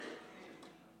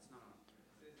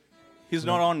He's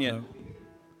not on yet. Hello.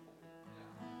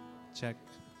 Check.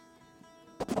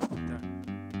 There.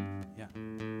 Yeah.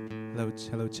 Hello,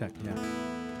 check. Yeah.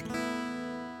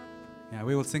 Yeah,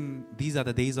 we will sing These Are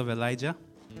the Days of Elijah.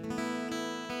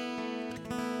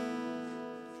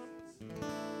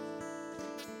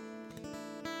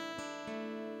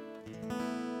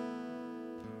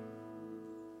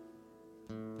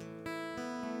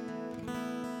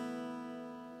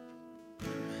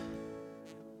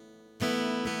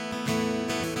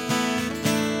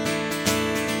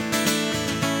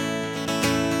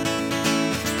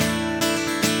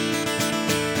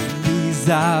 These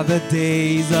are the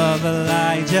days of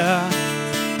Elijah,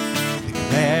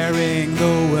 declaring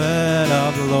the word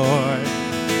of the Lord.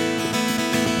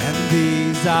 And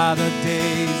these are the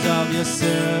days of your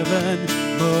servant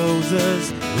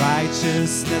Moses,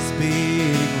 righteousness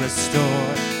being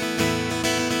restored.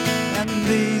 And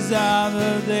these are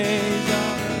the days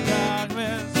of the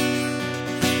darkness,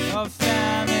 of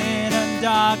famine and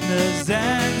darkness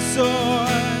and sword.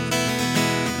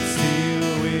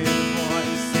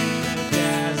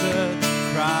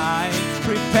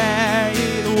 Prepare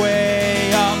ye the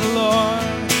way of the Lord.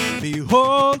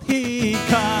 Behold, he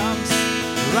comes,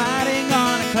 riding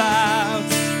on the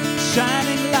clouds,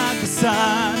 shining like the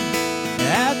sun.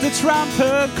 At the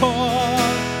trumpet call,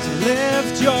 so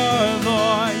lift your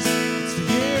voice. It's the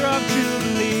year of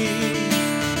Jubilee.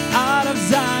 Out of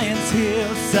Zion's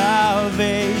hill,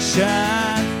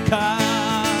 salvation comes.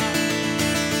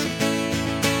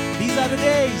 These are the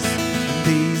days.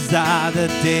 These are the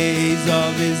days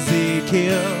of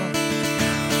Ezekiel,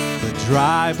 the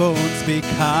dry bones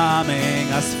becoming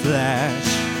as flesh.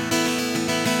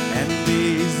 And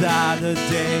these are the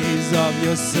days of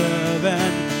your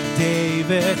servant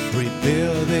David,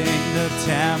 rebuilding the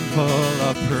temple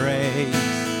of praise.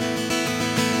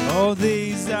 Oh,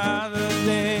 these are the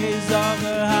days of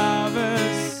the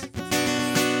harvest,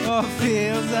 of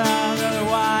fields that are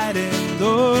wide in the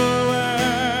world.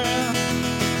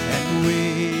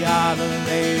 We are the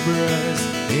laborers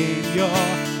in your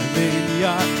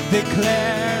vineyard,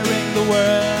 declaring the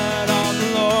word of the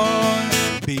Lord.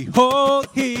 Behold,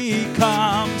 he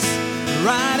comes,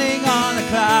 riding on the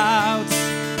clouds,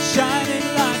 shining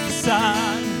like the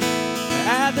sun.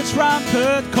 At the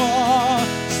trumpet call,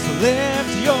 so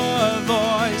lift your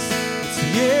voice. It's the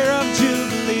year of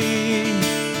Jubilee,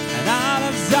 and out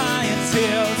of Zion's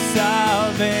hill,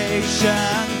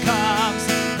 salvation comes.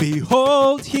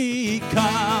 Behold, he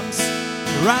comes,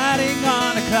 riding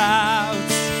on the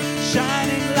clouds,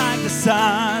 shining like the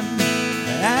sun.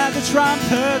 At the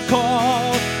trumpet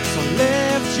call, so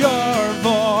lift your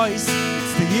voice.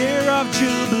 It's the year of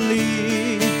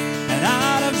Jubilee, and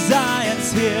out of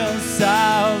Zion's hill,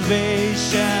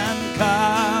 salvation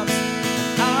comes.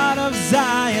 Out of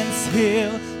Zion's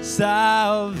hill,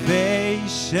 salvation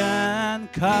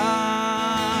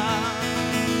comes.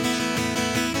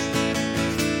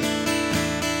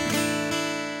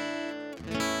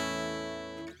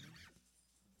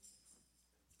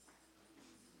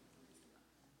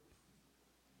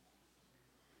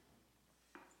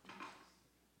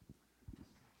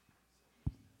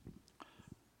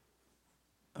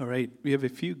 All right, we have a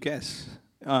few guests.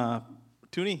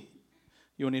 Toonie,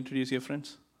 you want to introduce your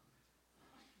friends?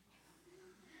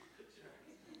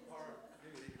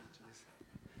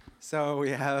 So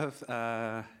we have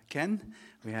Ken,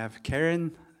 we have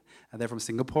Karen, they're from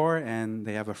Singapore, and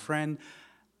they have a friend,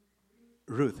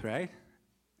 Ruth, right?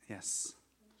 Yes.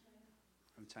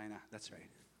 From China, that's right.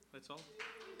 That's all.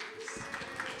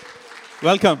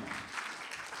 Welcome.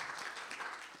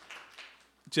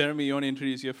 Jeremy, you want to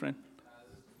introduce your friend?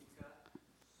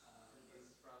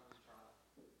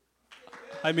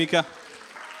 Hi, Mika.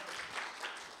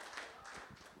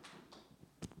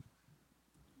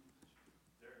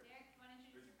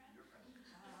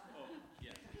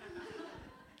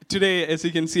 Today, as you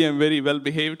can see, I'm very well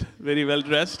behaved, very well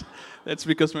dressed. That's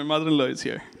because my mother-in-law is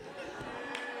here.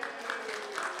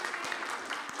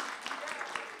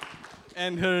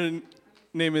 And her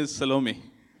name is Salome.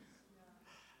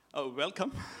 Oh,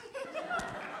 welcome.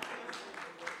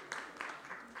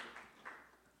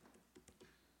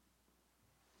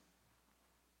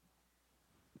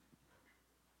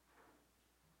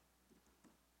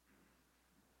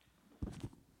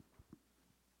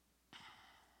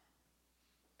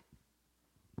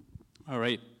 All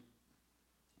right.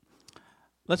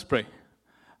 Let's pray.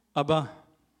 Abba,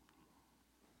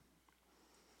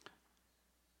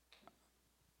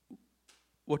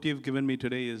 what you've given me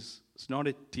today is it's not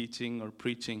a teaching or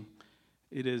preaching.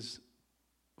 It is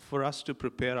for us to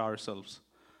prepare ourselves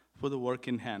for the work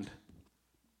in hand.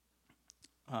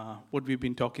 What we've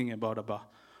been talking about, Abba,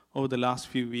 over the last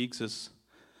few weeks is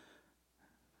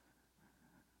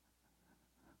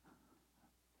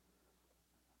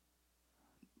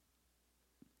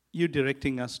you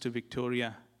directing us to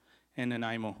Victoria and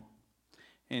Nanaimo,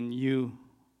 and you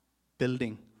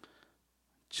building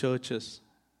churches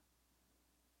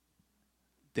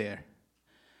there.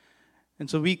 And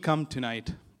so we come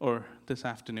tonight, or this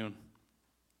afternoon,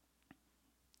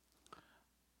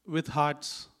 with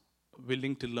hearts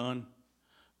willing to learn,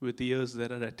 with ears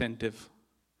that are attentive,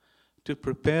 to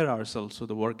prepare ourselves for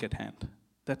the work at hand.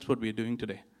 That's what we're doing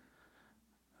today.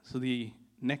 So the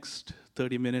next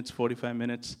 30 minutes, 45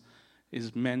 minutes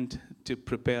is meant to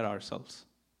prepare ourselves.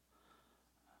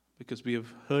 Because we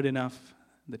have heard enough,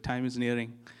 the time is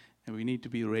nearing, and we need to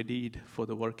be readied for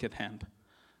the work at hand.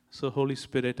 So Holy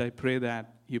Spirit, I pray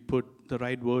that you put the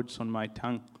right words on my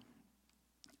tongue,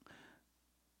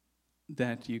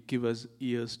 that you give us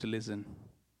ears to listen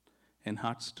and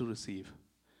hearts to receive.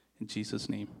 In Jesus'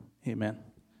 name, amen.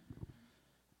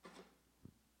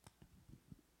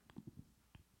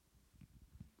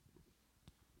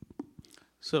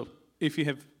 So, if you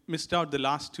have missed out the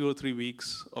last 2 or 3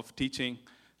 weeks of teaching,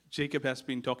 Jacob has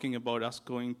been talking about us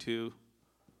going to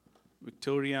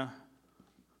Victoria,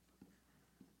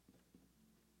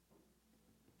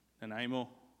 Nanaimo,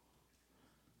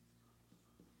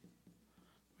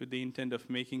 with the intent of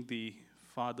making the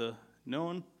Father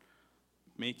known,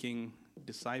 making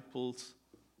disciples,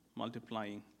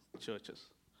 multiplying churches.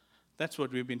 That's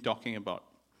what we've been talking about.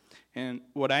 And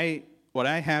what I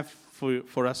have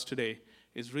for us today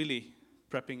is really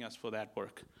prepping us for that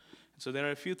work. So there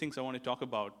are a few things I want to talk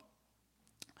about.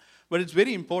 But it's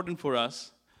very important for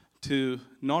us to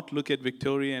not look at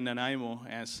Victoria and Nanaimo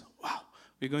as, wow,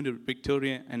 we're going to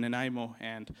Victoria and Nanaimo,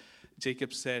 and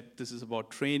Jacob said this is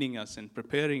about training us and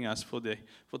preparing us for the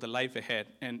life ahead.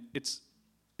 And it's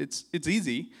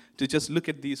easy to just look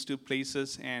at these two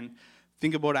places and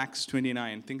think about Acts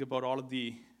 29, think about all of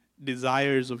the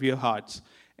desires of your hearts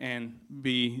and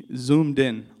be zoomed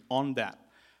in on that.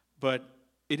 But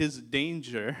it is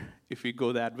danger if we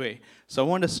go that way. So I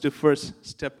want us to first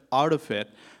step out of it,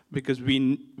 because we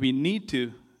need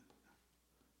to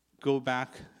go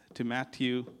back to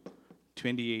Matthew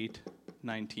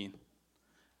 28:19.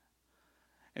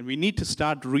 And we need to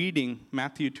start reading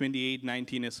Matthew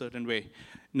 28:19 a certain way.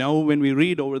 Now, when we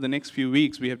read over the next few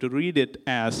weeks, we have to read it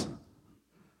as,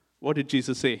 what did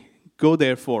Jesus say? Go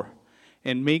therefore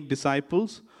and make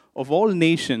disciples of all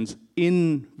nations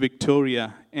in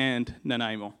Victoria and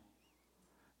Nanaimo.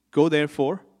 Go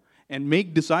therefore and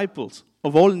make disciples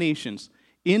of all nations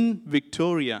in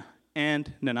Victoria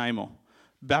and Nanaimo,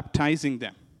 baptizing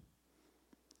them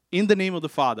in the name of the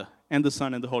Father and the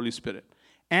Son and the Holy Spirit,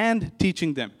 and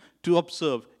teaching them to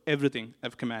observe everything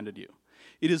I've commanded you.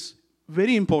 It is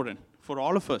very important for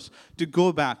all of us to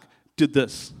go back to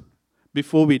this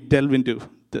before we delve into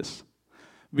this.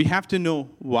 We have to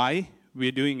know why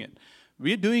we're doing it.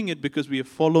 We're doing it because we are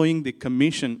following the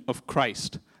commission of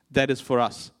Christ that is for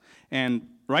us. And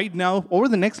right now, over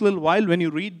the next little while, when you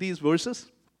read these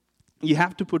verses, you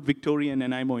have to put Victoria and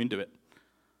Nanaimo into it.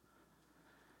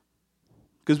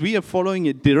 Because we are following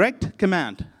a direct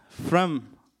command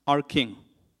from our King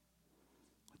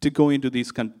to go into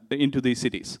these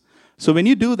cities. So when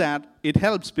you do that, it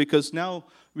helps, because now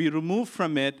we remove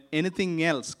from it anything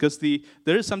else. Because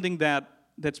there is something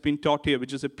that's been taught here,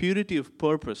 which is a purity of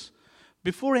purpose.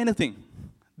 Before anything,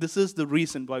 this is the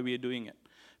reason why we are doing it.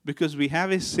 Because we have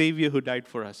a Savior who died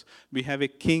for us. We have a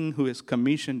King who has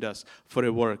commissioned us for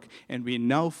a work. And we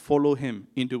now follow him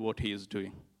into what he is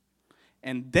doing.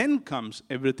 And then comes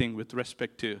everything with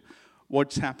respect to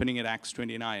what's happening at Acts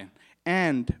 29.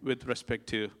 And with respect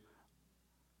to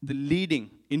the leading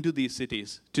into these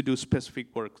cities to do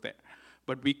specific work there.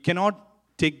 But we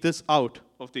cannot take this out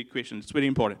of the equation. It's very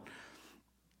important.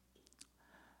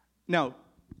 Now,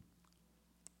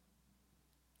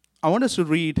 I want us to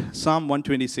read Psalm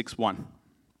 126:1.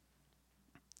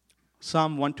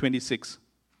 Psalm 126,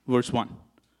 verse 1.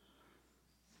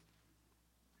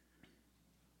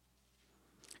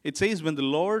 It says, when the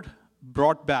Lord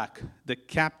brought back the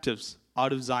captives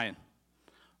out of Zion,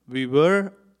 we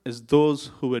were as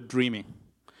those who were dreaming.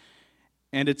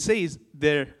 And it says,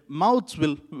 their mouths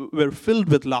were filled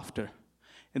with laughter,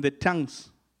 and their tongues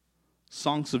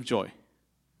songs of joy.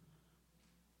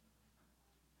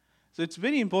 So it's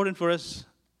very important for us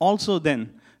also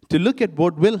then to look at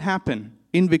what will happen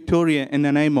in Victoria and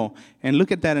Nanaimo and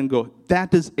look at that and go,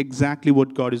 that is exactly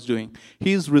what God is doing.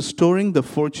 He is restoring the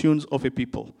fortunes of a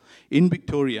people in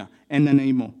Victoria and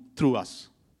Nanaimo through us.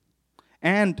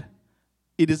 And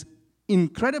it is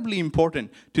incredibly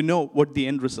important to know what the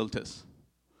end result is.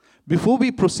 Before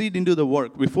we proceed into the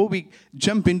work, before we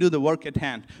jump into the work at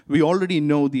hand, we already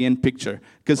know the end picture.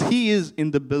 Because he is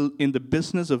in the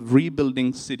business of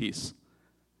rebuilding cities.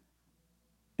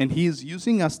 And he is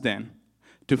using us then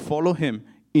to follow him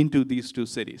into these two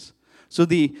cities. So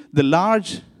the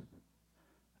large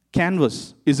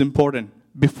canvas is important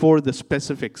before the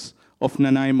specifics of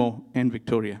Nanaimo and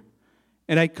Victoria.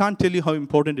 And I can't tell you how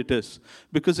important it is,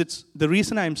 because the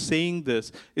reason I'm saying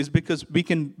this is because we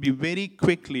can be very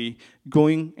quickly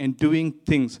going and doing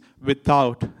things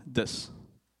without this.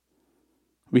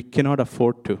 We cannot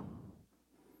afford to.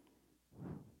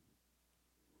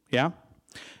 Yeah?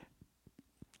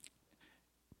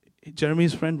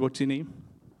 Jeremy's friend, what's your name?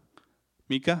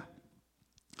 Mika?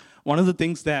 One of the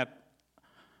things that,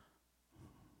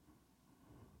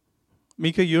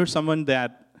 Mika, you're someone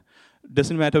that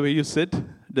doesn't matter where you sit,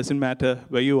 doesn't matter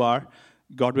where you are,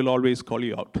 God will always call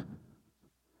you out.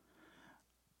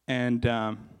 And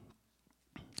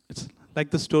it's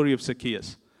like the story of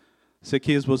Zacchaeus.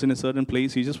 Zacchaeus was in a certain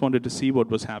place, he just wanted to see what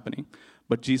was happening,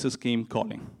 but Jesus came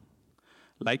calling.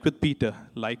 Like with Peter,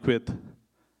 like with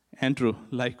Andrew,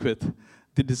 like with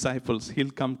the disciples,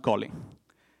 he'll come calling.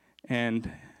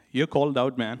 And you're called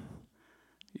out, man.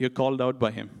 You're called out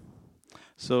by him.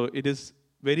 So it is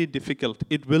very difficult.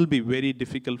 It will be very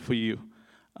difficult for you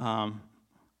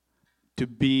to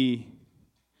be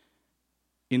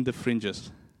in the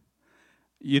fringes.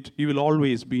 You will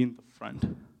always be in the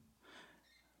front.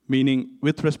 Meaning,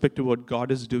 with respect to what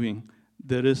God is doing,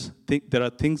 there are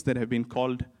things that have been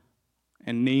called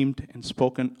and named and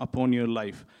spoken upon your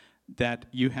life that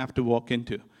you have to walk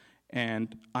into.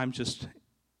 And I'm just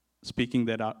speaking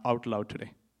that out loud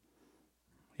today.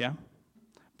 Yeah?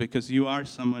 Because you are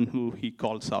someone who he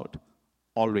calls out,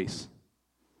 always.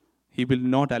 He will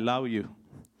not allow you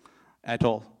at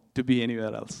all to be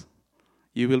anywhere else.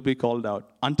 You will be called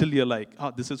out until you're like,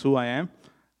 oh, this is who I am.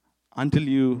 Until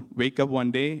you wake up one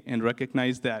day and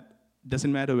recognize that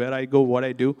doesn't matter where I go, what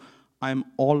I do, I'm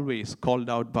always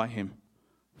called out by him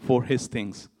for his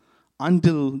things.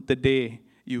 Until the day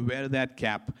you wear that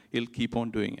cap, he'll keep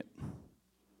on doing it.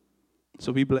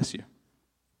 So we bless you.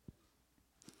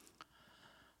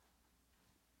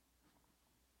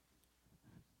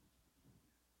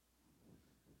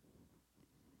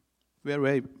 Where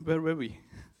were we?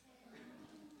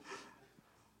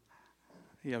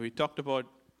 Yeah, we talked about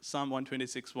Psalm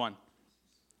 126:1.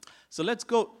 So let's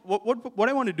go. What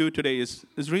I want to do today is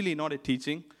really not a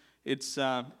teaching. It's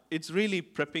really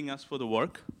prepping us for the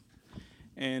work.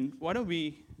 And why don't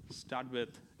we start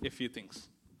with a few things?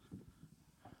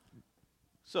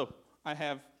 So I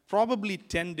have probably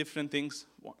 10 different things.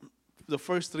 The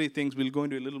first 3 things we'll go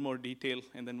into a little more detail,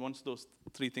 and then once those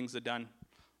 3 things are done,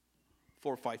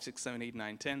 4, 5, 6, 7, 8,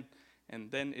 9, 10.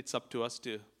 And then it's up to us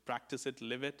to practice it,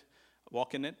 live it,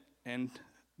 walk in it, and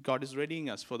God is readying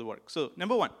us for the work. So,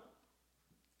 number 1.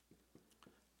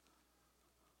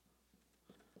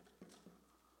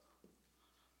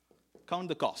 Count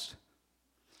the cost.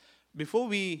 Before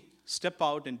we step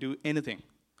out and do anything,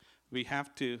 we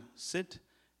have to sit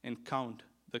and count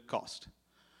the cost.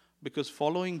 Because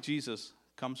following Jesus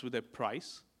comes with a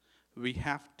price. We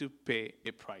have to pay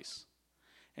a price.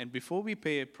 And before we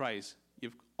pay a price,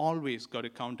 you've always got to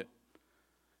count it.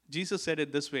 Jesus said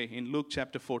it this way in Luke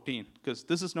chapter 14, because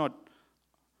this is not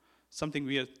something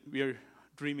we are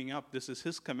dreaming up. This is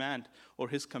his command or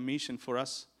his commission for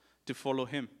us to follow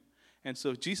him. And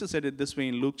so Jesus said it this way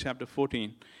in Luke chapter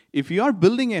 14. If you are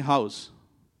building a house,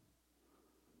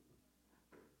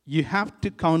 you have to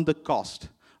count the cost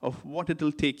of what it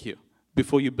will take you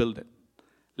before you build it.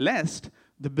 Lest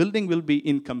the building will be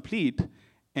incomplete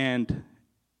and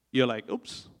you're like,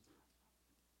 oops,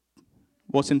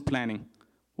 wasn't planning,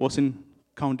 wasn't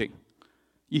counting.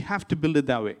 You have to build it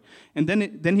that way. And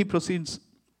then he proceeds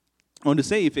on to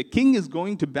say, if a king is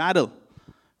going to battle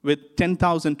with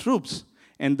 10,000 troops,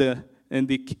 and the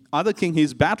other king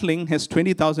he's battling has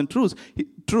 20,000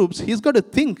 troops, he's got to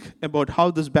think about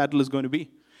how this battle is going to be.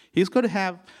 He's got to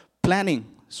have planning,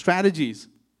 strategies.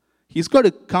 He's got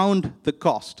to count the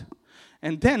cost.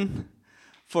 And then,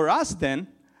 for us then,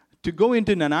 to go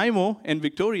into Nanaimo and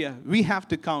Victoria, we have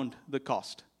to count the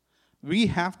cost. We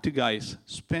have to, guys,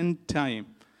 spend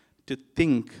time to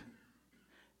think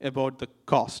about the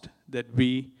cost that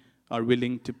we are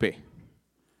willing to pay.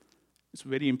 It's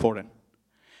very important.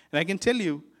 And I can tell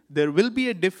you, there will be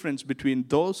a difference between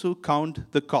those who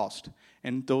count the cost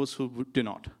and those who do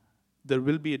not. There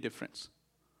will be a difference.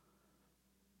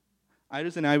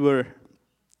 Iris and I were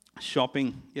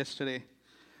shopping yesterday,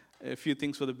 a few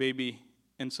things for the baby.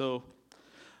 And so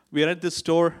we are at this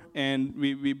store, and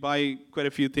we buy quite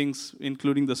a few things,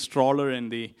 including the stroller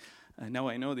and the And now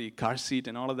I know the car seat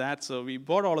and all of that. So we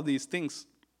bought all of these things.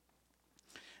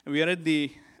 And we are at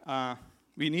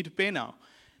we need to pay now.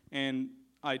 And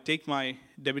I take my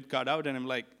debit card out and I'm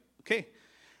like, okay.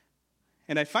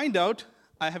 And I find out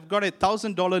I have got a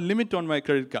 $1,000 limit on my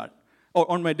credit card, or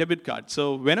on my debit card.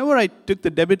 So whenever I took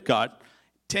the debit card,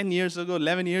 10 years ago,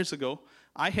 11 years ago,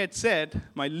 I had said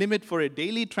my limit for a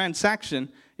daily transaction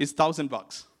is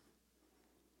 $1,000.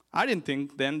 I didn't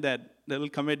think then that there will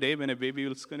come a day when a baby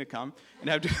is going to come and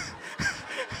I have to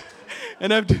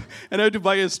and I have to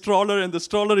buy a stroller, and the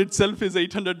stroller itself is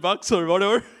 $800 or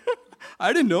whatever.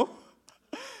 I didn't know.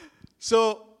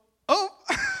 So,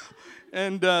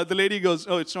 and the lady goes,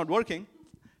 oh, it's not working.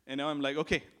 And now I'm like,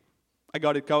 okay, I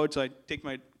got it covered. So I take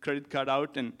my credit card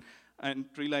out and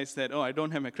realize that, I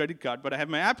don't have my credit card, but I have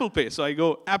my Apple Pay. So I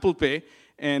go Apple Pay,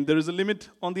 and there is a limit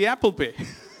on the Apple Pay.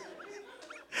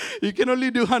 You can only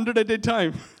do 100 at a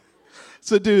time.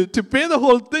 So to pay the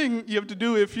whole thing, you have to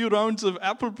do a few rounds of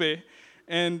Apple Pay.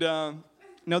 And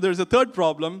now there's a third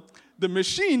problem. The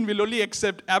machine will only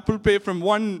accept Apple Pay from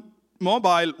one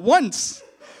mobile once.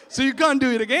 So you can't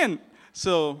do it again.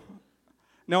 So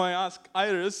now I ask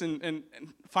Iris, and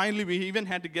finally we even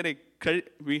had to get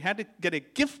a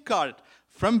gift card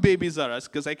from Babies R Us,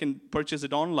 because I can purchase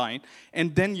it online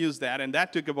and then use that, and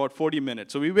that took about 40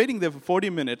 minutes. So we're waiting there for 40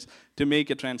 minutes to make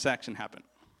a transaction happen.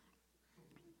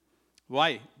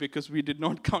 Why? Because we did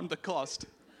not count the cost.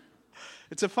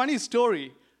 It's a funny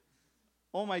story.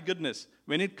 Oh my goodness.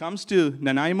 When it comes to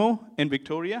Nanaimo and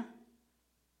Victoria,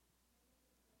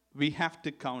 we have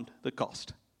to count the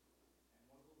cost.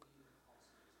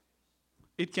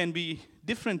 It can be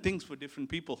different things for different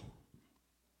people.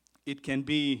 It can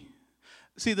be,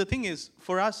 see, the thing is,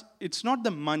 for us, it's not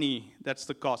the money that's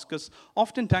the cost, because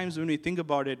oftentimes when we think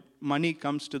about it, money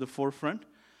comes to the forefront,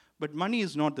 but money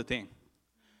is not the thing.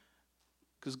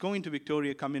 Because going to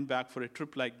Victoria, coming back for a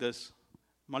trip like this,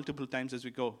 multiple times as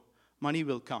we go, money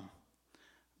will come.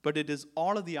 But it is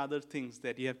all of the other things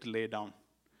that you have to lay down.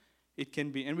 It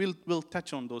can be, and we'll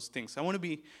touch on those things. I want to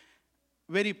be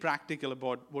very practical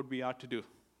about what we are to do.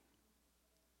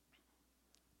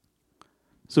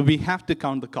 So we have to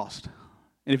count the cost.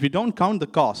 And if we don't count the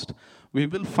cost, we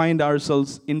will find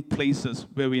ourselves in places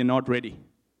where we are not ready.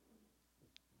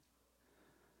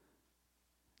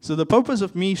 So the purpose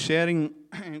of me sharing,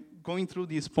 going through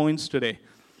these points today,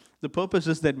 the purpose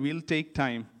is that we'll take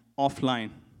time offline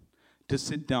to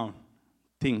sit down,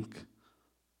 think,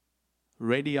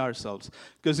 ready ourselves.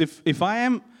 Because if I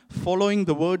am following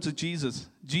the words of Jesus,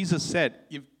 Jesus said,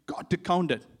 you've got to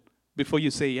count it before you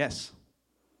say yes.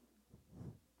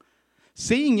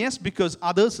 Saying yes because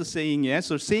others are saying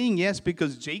yes, or saying yes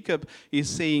because Jacob is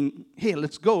saying, hey,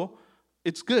 let's go,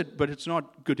 it's good, but it's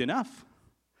not good enough.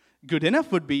 Good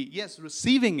enough would be, yes,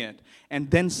 receiving it, and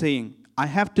then saying, I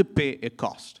have to pay a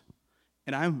cost,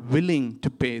 and I'm willing to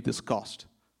pay this cost,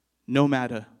 no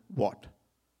matter what.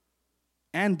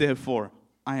 And therefore,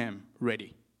 I am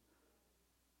ready.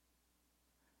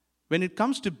 When it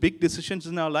comes to big decisions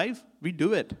in our life, we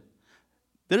do it.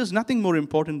 There is nothing more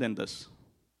important than this.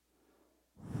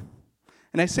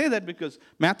 And I say that because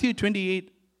Matthew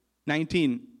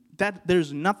 28:19, that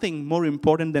there's nothing more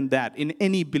important than that in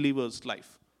any believer's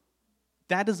life.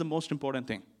 That is the most important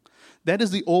thing. That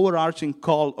is the overarching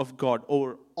call of God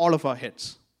over all of our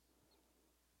heads.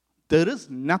 There is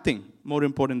nothing more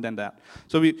important than that.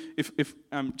 So if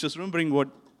I'm just remembering what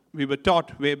we were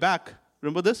taught way back,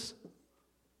 remember this?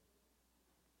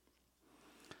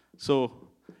 So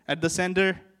at the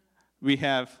center,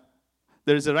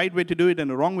 there is a right way to do it and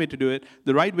a wrong way to do it.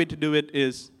 The right way to do it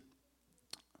is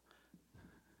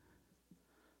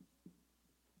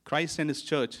Christ and His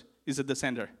church is at the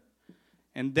center.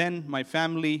 And then my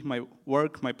family, my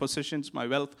work, my possessions, my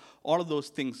wealth, all of those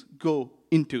things go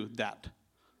into that.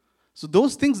 So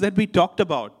those things that we talked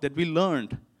about, that we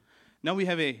learned, now we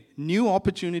have a new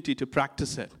opportunity to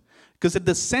practice it. Because at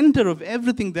the center of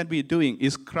everything that we're doing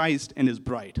is Christ and His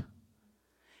bride.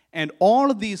 And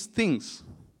all of these things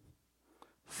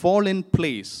fall in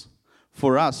place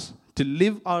for us to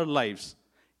live our lives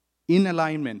in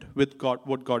alignment with God,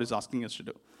 what God is asking us to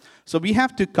do. So we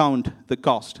have to count the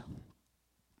cost.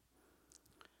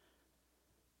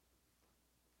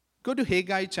 Go to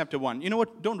Haggai chapter 1. You know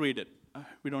what? Don't read it.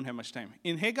 We don't have much time.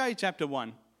 In Haggai chapter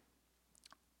 1,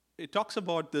 it talks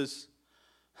about this.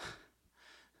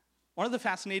 One of the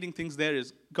fascinating things there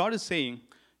is God is saying,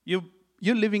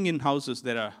 you're living in houses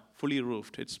that are fully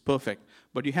roofed. It's perfect.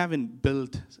 But you haven't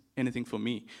built anything for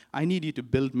me. I need you to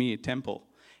build me a temple.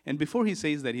 And before he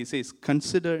says that, he says,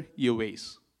 consider your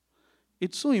ways.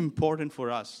 It's so important for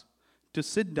us to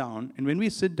sit down, and when we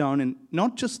sit down and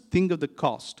not just think of the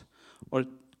cost or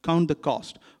count the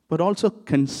cost, but also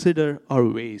consider our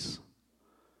ways.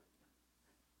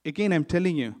 Again, I'm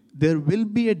telling you, there will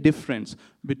be a difference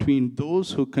between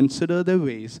those who consider their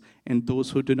ways and those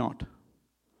who do not.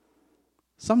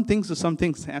 Some things are some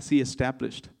things as He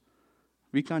established.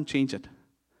 We can't change it.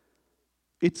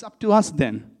 It's up to us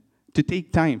then to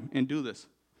take time and do this.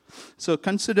 So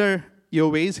consider your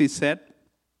ways, He said.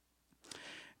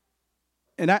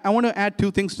 And I want to add two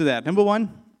things to that. Number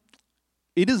one,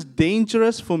 it is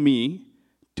dangerous for me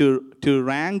to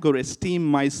rank or esteem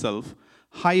myself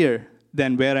higher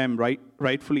than where I'm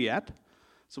rightfully at.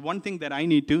 So one thing that I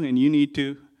need to, and you need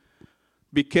to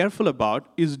be careful about,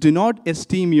 is do not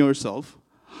esteem yourself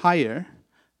higher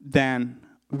than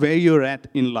where you're at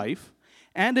in life.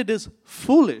 And it is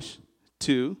foolish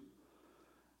to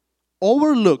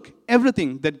overlook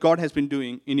everything that God has been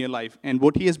doing in your life and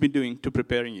what He has been doing to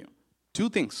preparing you. Two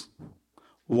things.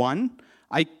 One,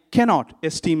 I cannot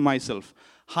esteem myself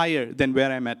higher than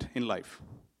where I'm at in life.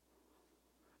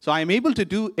 So I am able to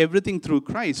do everything through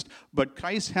Christ, but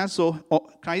Christ has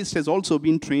also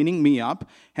been training me up,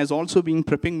 has also been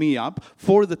prepping me up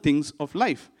for the things of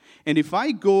life. And if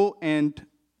I go and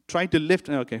try to lift,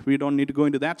 okay, we don't need to go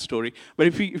into that story, but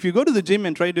if you go to the gym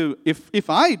and if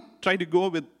I try to go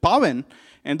with Pawan,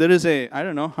 and there is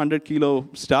 100 kilo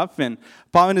stuff, and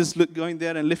Pawan is going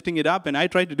there and lifting it up, and I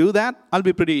try to do that,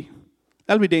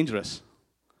 that'll be dangerous.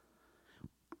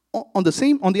 On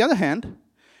the other hand,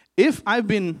 if I've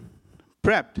been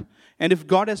prepped, and if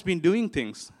God has been doing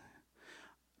things,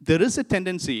 there is a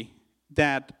tendency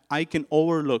that I can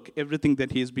overlook everything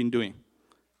that He has been doing.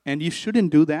 And you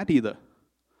shouldn't do that either.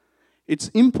 It's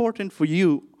important for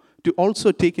you to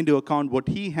also take into account what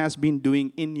He has been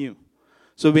doing in you.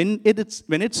 So when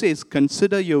it says,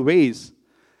 consider your ways,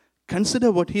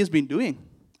 consider what He has been doing.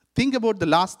 Think about the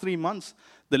last 3 months,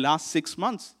 the last 6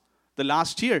 months, the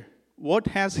last year. What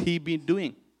has He been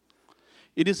doing?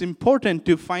 It is important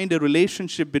to find a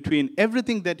relationship between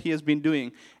everything that He has been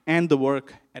doing and the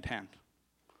work at hand.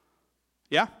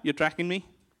 Yeah? You're tracking me?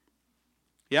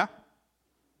 Yeah?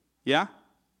 Yeah?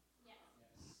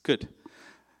 Good.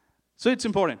 So it's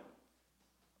important.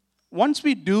 Once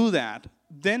we do that,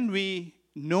 then we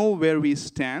know where we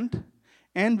stand,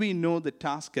 and we know the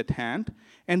task at hand,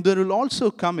 and there will also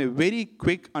come a very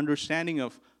quick understanding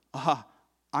of,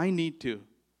 I need to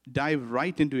dive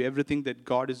right into everything that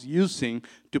God is using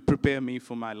to prepare me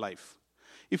for my life.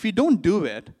 If you don't do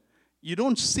it, you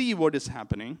don't see what is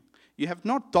happening, you have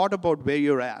not thought about where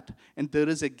you're at, and there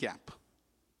is a gap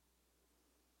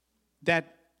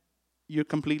that you're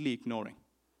completely ignoring.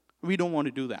 We don't want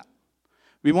to do that.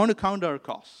 We want to count our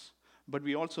costs, but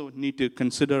we also need to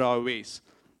consider our ways.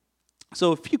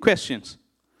 So a few questions.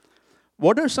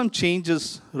 What are some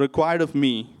changes required of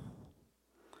me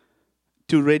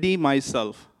to ready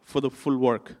myself for the full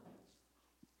work?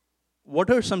 What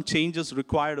are some changes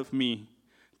required of me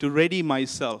to ready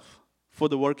myself for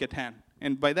the work at hand?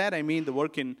 And by that I mean the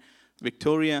work in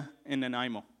Victoria and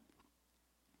Nanaimo.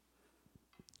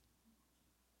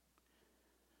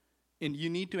 And you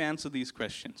need to answer these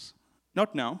questions.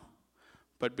 Not now,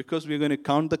 but because we're going to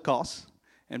count the costs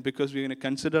and because we're going to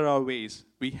consider our ways,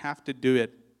 we have to do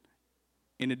it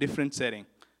in a different setting.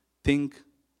 Think,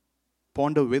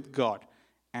 ponder with God,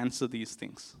 answer these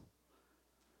things.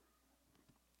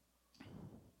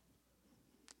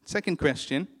 Second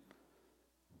question,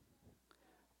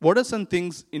 what are some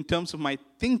things in terms of my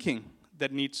thinking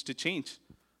that needs to change?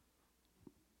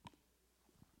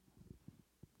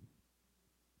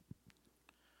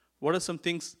 What are some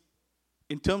things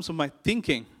in terms of my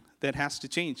thinking that has to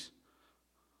change?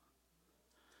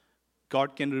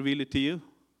 God can reveal it to you.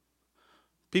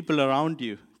 People around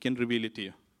you can reveal it to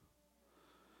you.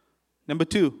 Number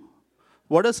 2,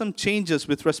 what are some changes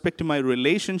with respect to my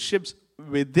relationships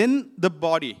within the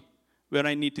body where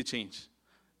I need to change?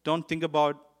 Don't think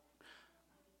about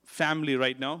family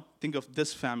right now. Think of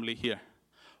this family here.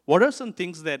 What are some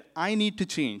things that I need to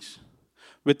change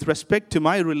with respect to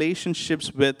my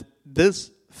relationships with this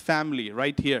family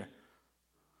right here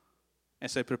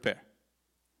as I prepare?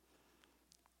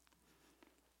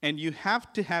 And you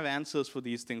have to have answers for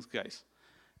these things, guys.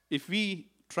 If we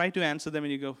try to answer them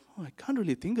and you go, I can't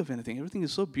really think of anything. Everything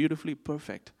is so beautifully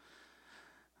perfect.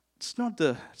 It's not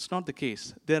the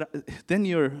case. Then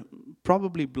you're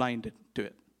probably blinded to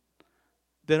it.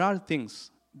 There are things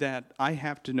that I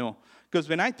have to know. Because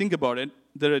when I think about it,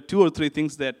 there are 2 or 3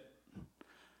 things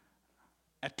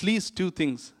at least 2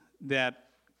 things that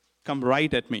come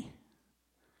right at me.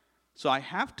 So I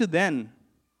have to then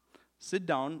sit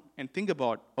down and think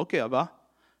about, okay, Abba,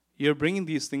 you're bringing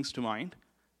these things to mind.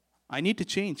 I need to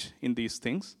change in these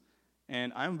things,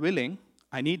 and I'm willing,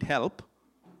 I need help,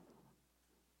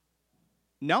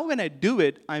 now when I do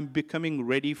it, I'm becoming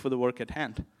ready for the work at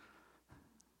hand.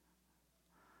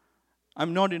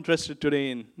 I'm not interested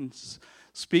today in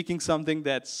speaking something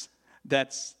that's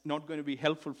not going to be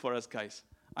helpful for us, guys.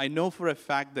 I know for a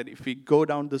fact that if we go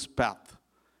down this path,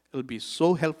 it'll be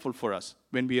so helpful for us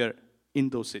when we are in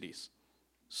those cities.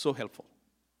 So helpful.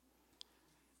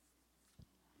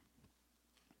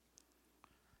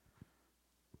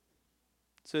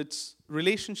 So it's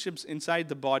relationships inside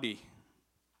the body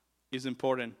is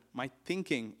important. My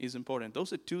thinking is important.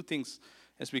 Those are two things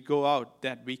as we go out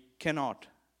that we cannot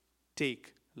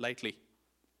take lightly.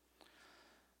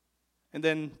 And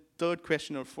then third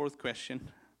question or fourth question.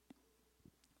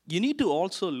 You need to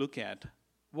also look at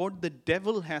what the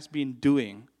devil has been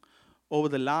doing over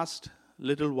the last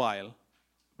little while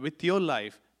with your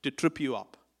life to trip you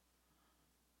up.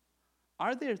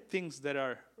 Are there things that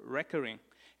are recurring?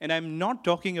 And I'm not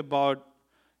talking about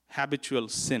habitual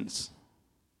sins.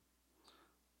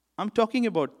 I'm talking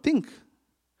about think.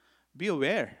 Be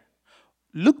aware.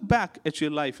 Look back at your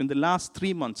life in the last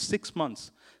 3 months, 6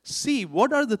 months. See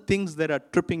what are the things that are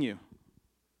tripping you.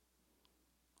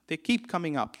 They keep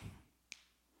coming up.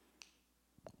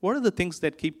 What are the things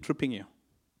that keep tripping you?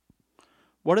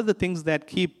 What are the things that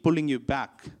keep pulling you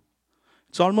back?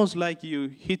 It's almost like you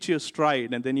hit your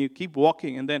stride and then you keep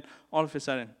walking and then all of a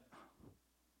sudden,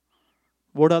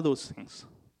 what are those things?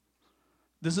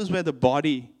 This is where the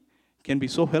body can be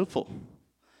so helpful.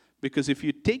 Because if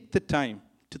you take the time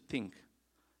to think,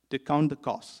 to count the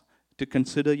costs, to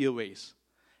consider your ways,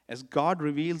 as God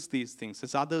reveals these things,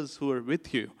 as others who are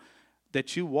with you,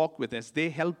 that you walk with, as they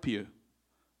help you,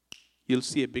 you'll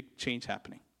see a big change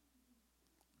happening.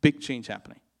 Big change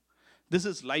happening. This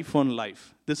is life on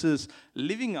life. This is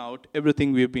living out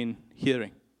everything we've been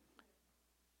hearing.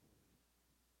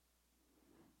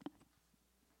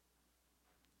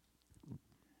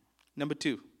 Number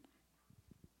 2.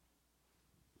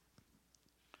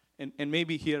 And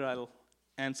maybe here I'll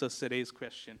answer Sere's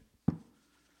question.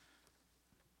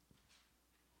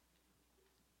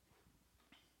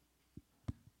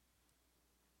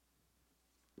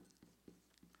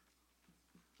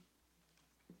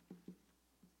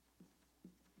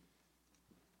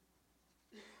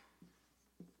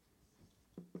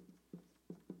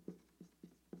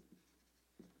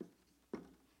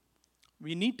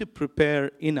 We need to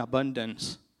prepare in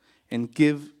abundance and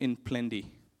give in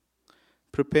plenty.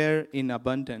 Prepare in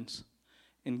abundance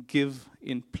and give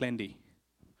in plenty.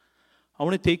 I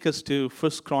want to take us to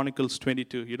 1 Chronicles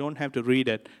 22. You don't have to read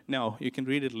it now. You can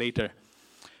read it later.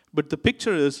 But the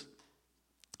picture is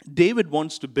David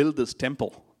wants to build this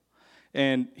temple.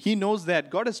 And he knows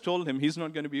that God has told him he's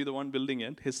not going to be the one building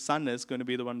it. His son is going to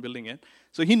be the one building it.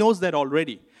 So he knows that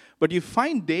already. But you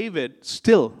find David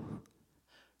still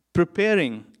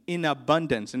preparing in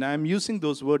abundance. And I'm using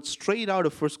those words straight out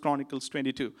of 1 Chronicles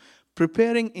 22.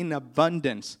 Preparing in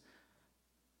abundance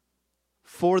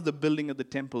for the building of the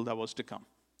temple that was to come.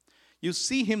 You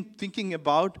see him thinking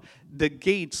about the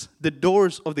gates, the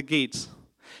doors of the gates.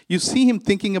 You see him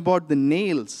thinking about the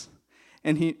nails.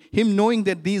 And him knowing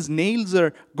that these nails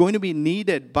are going to be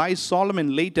needed by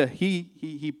Solomon later,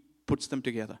 he puts them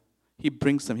together. He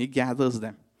brings them, he gathers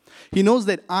them. He knows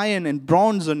that iron and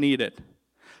bronze are needed.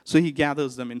 So he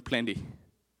gathers them in plenty.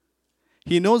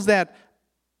 He knows that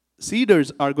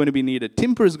cedars are going to be needed.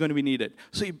 Timber is going to be needed.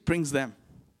 So he brings them.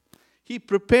 He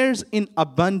prepares in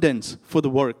abundance for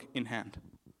the work in hand.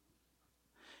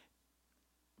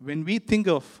 When we think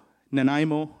of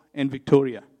Nanaimo and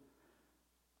Victoria,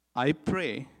 I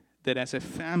pray that as a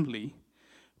family,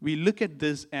 we look at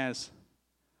this as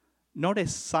not a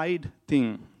side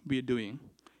thing we are doing,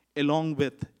 along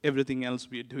with everything else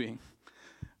we are doing.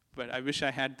 But I wish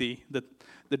I had the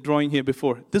drawing here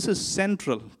before. This is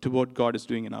central to what God is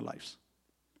doing in our lives.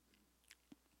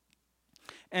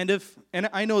 And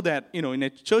I know that, in a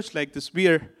church like this,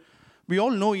 we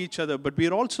all know each other, but we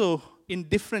are also in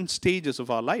different stages of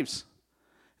our lives.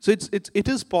 So it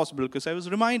is possible, because I was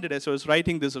reminded as I was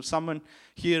writing this of someone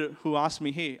here who asked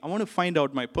me, hey, I want to find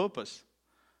out my purpose.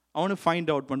 I want to find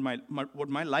out what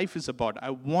my life is about. I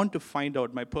want to find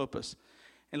out my purpose.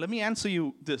 And let me answer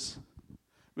you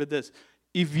with this.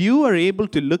 If you are able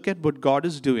to look at what God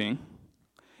is doing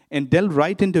and delve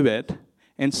right into it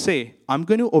and say, I'm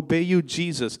going to obey you,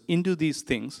 Jesus, into these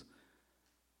things,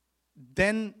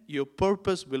 then your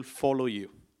purpose will follow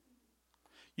you.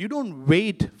 You don't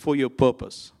wait for your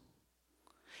purpose.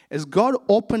 As God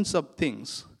opens up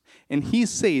things and he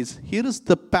says, here is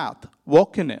the path,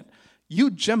 walk in it.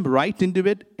 You jump right into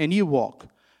it and you walk.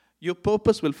 Your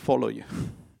purpose will follow you.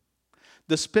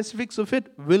 The specifics of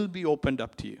it will be opened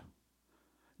up to you.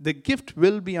 The gift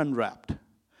will be unwrapped.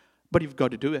 But you've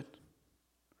got to do it.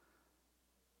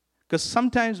 Because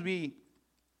sometimes we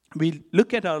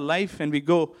look at our life and we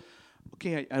go,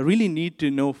 okay, I really need to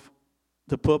know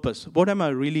the purpose. What am I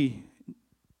really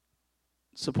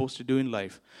supposed to do in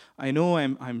life? I know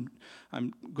I'm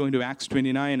going to Acts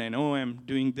 29. I know I'm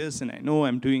doing this, and I know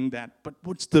I'm doing that. But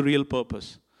what's the real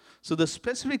purpose? So the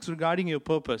specifics regarding your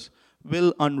purpose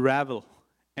will unravel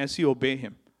as you obey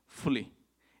Him fully,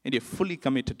 and you're fully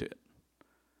committed to it.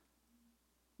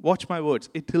 Watch my words.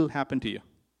 It will happen to you.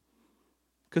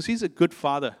 Because He's a good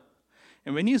Father.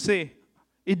 And when you say,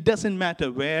 it doesn't matter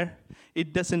where,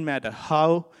 it doesn't matter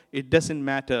how, it doesn't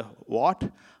matter what,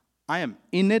 I am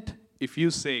in it. If you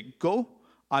say go,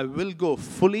 I will go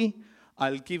fully.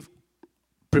 I'll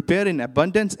prepare in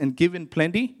abundance and give in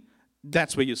plenty.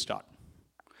 That's where you start.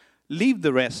 Leave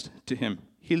the rest to Him.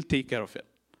 He'll take care of it.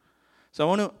 So I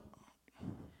want to,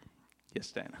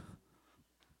 yes, Diana.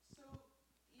 So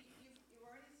you've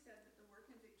already said that the work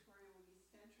in Victoria will be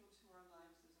central to our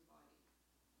lives as a body.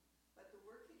 But the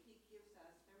work that He gives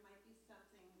us, there might be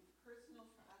something personal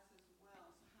for us as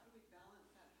well. So how do we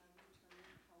balance that? How do we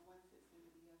determine how one fits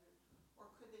into the other? Or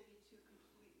could they be two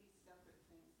completely separate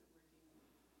things that we're dealing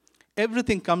with?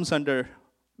 Everything comes under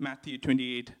Matthew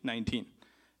 28:19.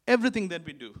 Everything that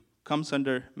we do comes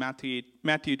under Matthew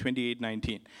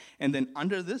 28:19. And then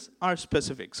under this are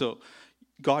specific. So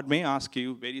God may ask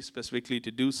you very specifically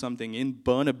to do something in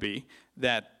Burnaby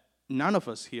that none of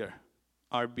us here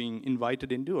are being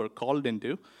invited into or called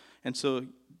into. And so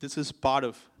this is part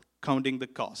of counting the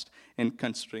cost and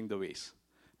considering the ways.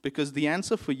 Because the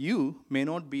answer for you may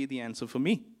not be the answer for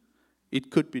me. It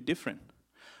could be different.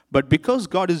 But because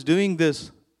God is doing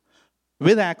this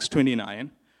with Acts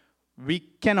 29, we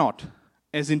cannot,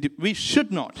 we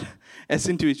should not, as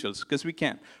individuals, because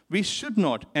we should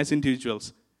not, as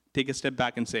individuals, take a step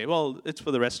back and say, well, it's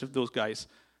for the rest of those guys,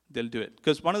 they'll do it.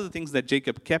 Because one of the things that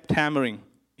Jacob kept hammering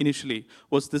initially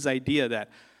was this idea that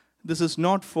this is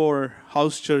not for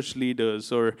house church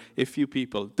leaders or a few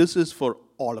people. This is for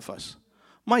all of us.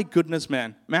 My goodness,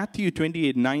 man, Matthew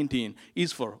 28:19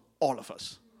 is for all of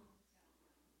us.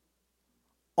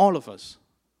 All of us.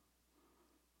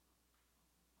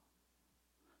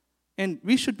 And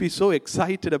we should be so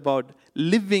excited about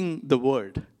living the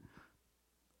Word.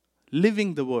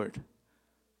 Living the Word.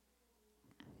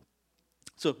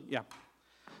 So, yeah.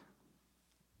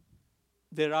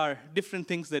 There are different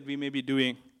things that we may be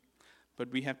doing,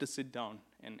 but we have to sit down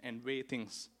and weigh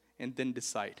things and then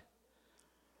decide.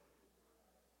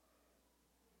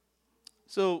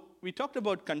 So, we talked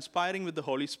about conspiring with the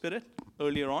Holy Spirit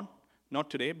earlier on. Not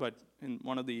today, but in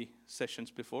one of the sessions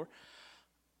before.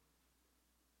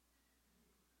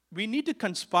 We need to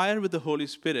conspire with the Holy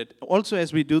Spirit also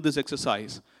as we do this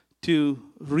exercise to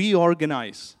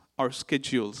reorganize our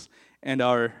schedules and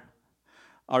our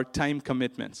time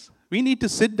commitments. We need to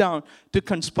sit down to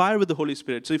conspire with the Holy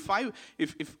Spirit. So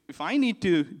if I need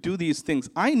to do these things,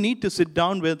 I need to sit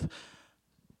down with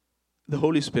the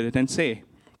Holy Spirit and say,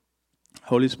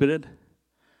 Holy Spirit,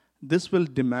 this will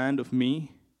demand of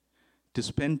me to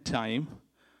spend time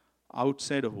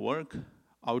outside of work,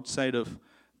 outside of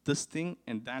this thing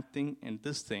and that thing and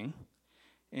this thing.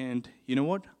 And you know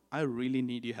what? I really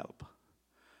need your help.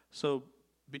 So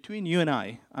between you and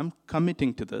I'm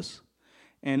committing to this.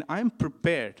 And I'm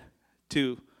prepared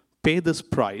to pay this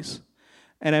price.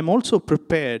 And I'm also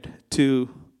prepared to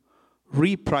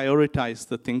reprioritize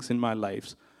the things in my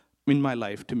life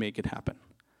to make it happen.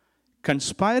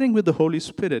 Conspiring with the Holy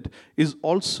Spirit is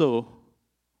also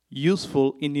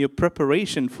useful in your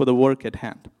preparation for the work at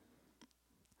hand.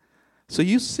 So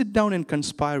you sit down and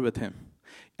conspire with Him.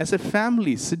 As a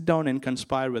family, sit down and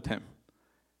conspire with Him.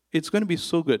 It's going to be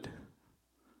so good.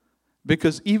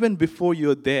 Because even before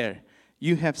you're there,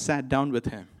 you have sat down with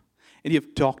Him. And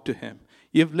you've talked to Him.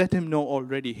 You've let Him know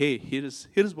already, hey,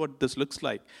 here's what this looks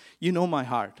like. You know my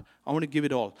heart. I want to give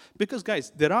it all. Because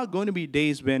guys, there are going to be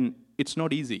days when it's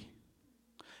not easy.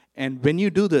 And when you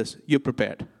do this, you're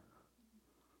prepared.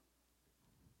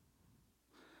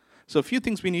 So a few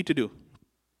things we need to do.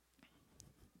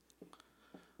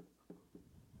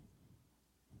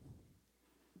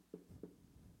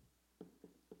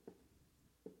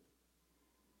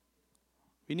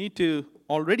 We need to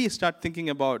already start thinking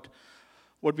about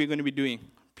what we're going to be doing.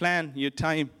 Plan your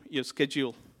time, your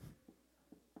schedule.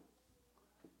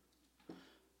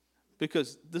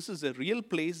 Because this is a real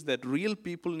place that real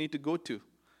people need to go to,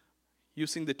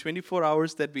 using the 24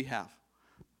 hours that we have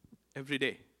every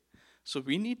day. So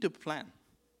we need to plan,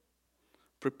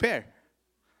 prepare.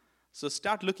 So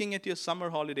start looking at your summer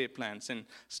holiday plans and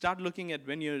start looking at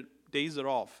when your days are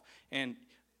off. And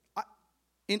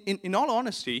in all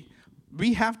honesty,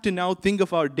 we have to now think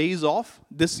of our days off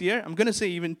this year. I'm going to say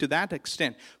even to that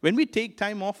extent. When we take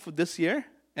time off for this year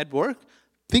at work,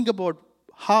 think about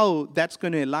how that's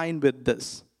going to align with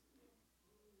this.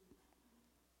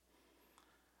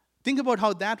 Think about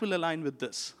how that will align with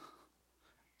this.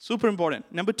 Super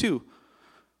important. Number 2,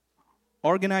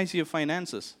 organize your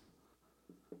finances.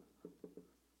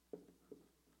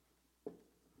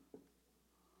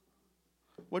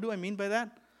 What do I mean by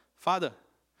that? Father,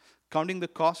 counting the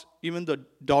cost, even the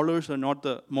dollars are not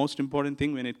the most important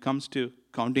thing when it comes to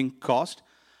counting cost.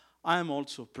 I am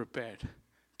also prepared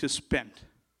to spend.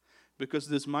 Because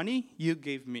this money you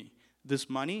gave me, this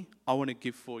money I want to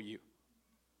give for you.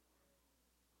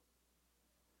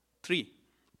 3,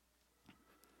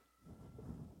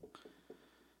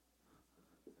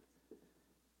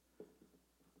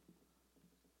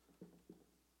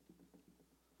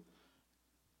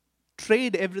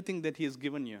 trade everything that He has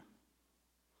given you.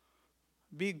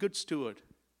 Be a good steward.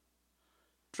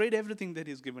 Trade everything that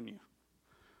He's given you.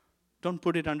 Don't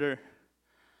put it under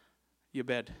your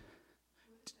bed.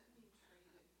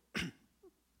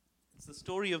 It's the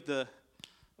story of the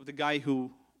guy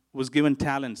who was given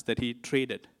talents that he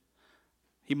traded.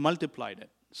 He multiplied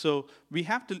it. So you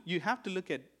have to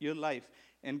look at your life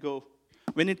and go,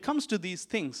 when it comes to these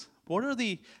things, what are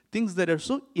the things that are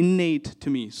so innate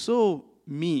to me, so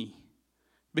me?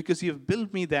 Because you've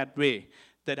built me that way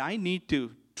that I need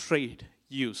to trade,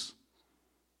 use.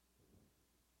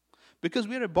 Because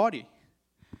we're a body.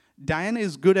 Diana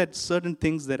is good at certain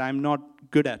things that I'm not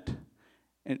good at.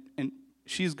 And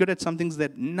she's good at some things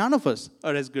that none of us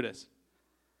are as good as.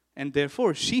 And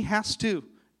therefore, she has to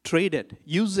trade it,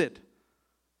 use it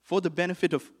for the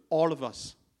benefit of all of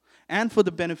us and for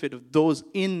the benefit of those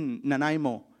in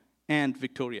Nanaimo and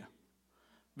Victoria.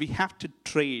 We have to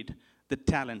trade the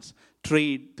talents,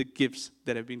 trade the gifts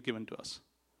that have been given to us.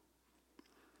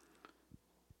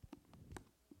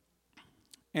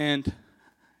 And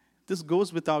this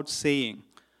goes without saying,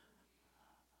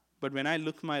 but when I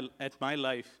look at my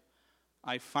life,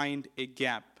 I find a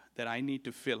gap that I need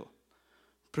to fill.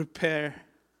 Prepare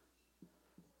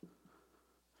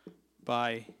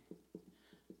by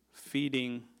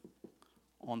feeding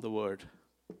on the Word.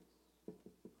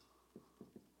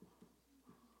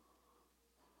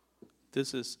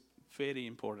 This is very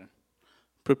important.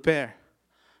 Prepare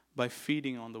by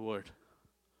feeding on the Word.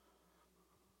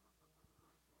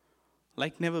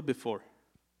 Like never before.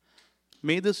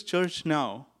 May this church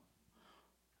now,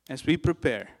 as we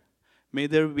prepare, may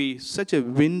there be such a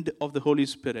wind of the Holy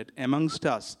Spirit amongst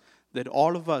us that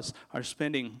all of us are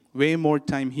spending way more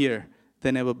time here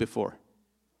than ever before.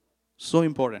 So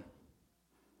important.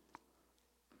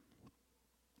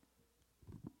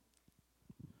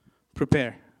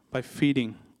 Prepare by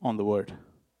feeding on the Word.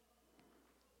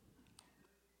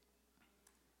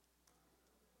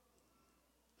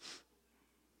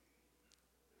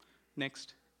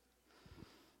 Next.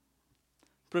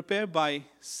 Prepare by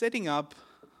setting up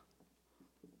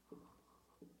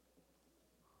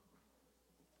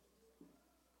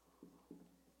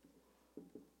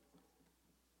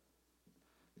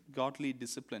godly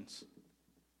disciplines.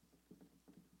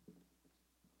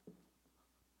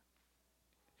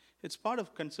 It's part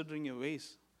of considering your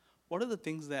ways. What are the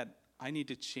things that I need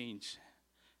to change?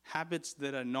 Habits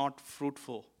that are not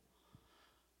fruitful.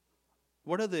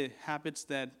 What are the habits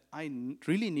that I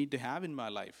really need to have in my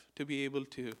life to be able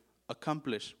to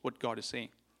accomplish what God is saying?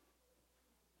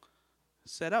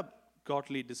 Set up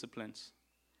godly disciplines.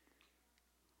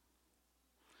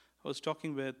 I was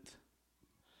talking with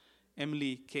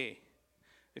Emily Kay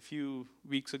a few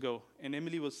weeks ago, and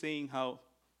Emily was saying how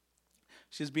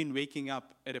she's been waking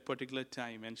up at a particular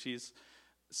time, and she's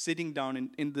sitting down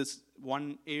in this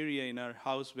one area in her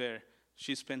house where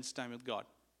she spends time with God.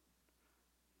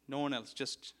 No one else,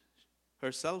 just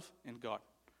herself and God.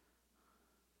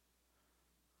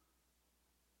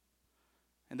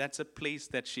 And that's a place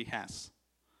that she has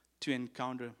to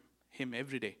encounter Him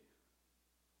every day.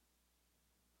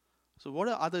 So what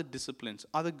are other disciplines,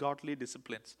 other godly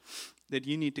disciplines that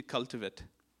you need to cultivate,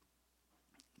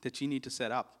 that you need to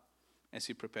set up as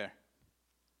you prepare?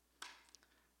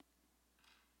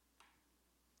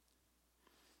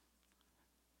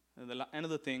 And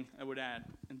another thing I would add,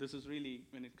 and this is really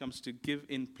when it comes to give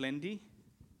in plenty,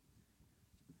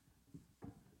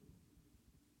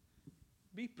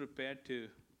 be prepared to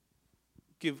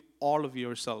give all of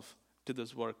yourself to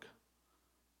this work.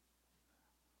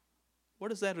 What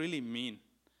does that really mean?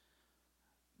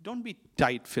 Don't be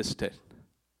tight-fisted.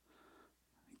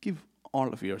 Give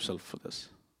all of yourself for this.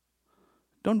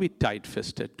 Don't be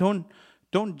tight-fisted.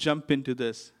 Don't jump into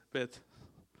this with,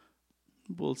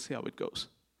 we'll see how it goes.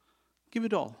 Give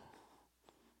it all.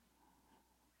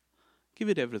 Give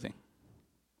it everything.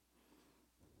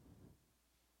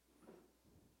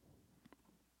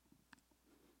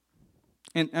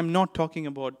 And I'm not talking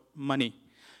about money,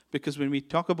 because when we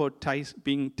talk about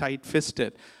being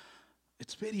tight-fisted,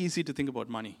 it's very easy to think about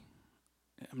money.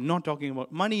 I'm not talking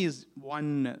about money is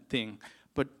one thing,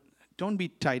 but don't be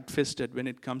tight-fisted when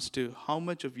it comes to how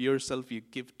much of yourself you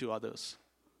give to others.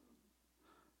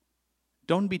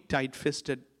 Don't be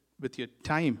tight-fisted with your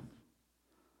time,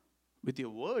 with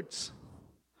your words,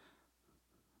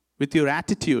 with your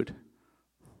attitude.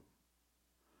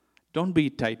 Don't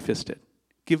be tight-fisted.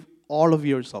 Give all of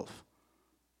yourself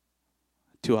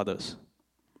to others.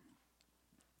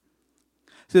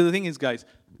 So the thing is, guys,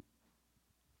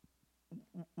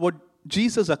 what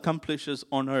Jesus accomplishes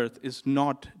on earth is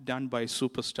not done by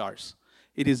superstars.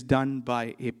 It is done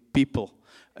by a people,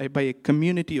 by a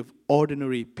community of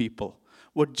ordinary people.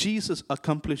 What Jesus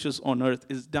accomplishes on earth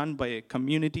is done by a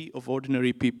community of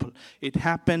ordinary people. It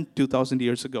happened 2,000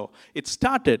 years ago. It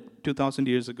started 2,000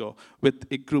 years ago with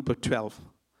a group of 12.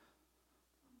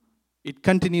 It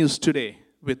continues today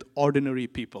with ordinary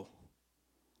people.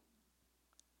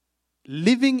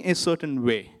 Living a certain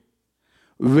way,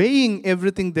 weighing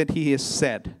everything that he has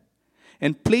said,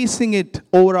 and placing it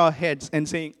over our heads and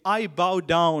saying, I bow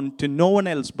down to no one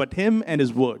else but him and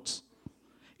his words.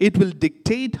 It will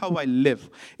dictate how I live.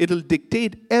 It will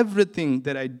dictate everything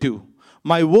that I do.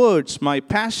 My words, my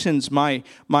passions, my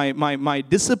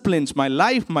disciplines, my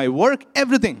life, my work,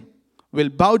 everything will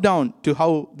bow down to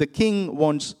how the King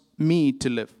wants me to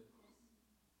live.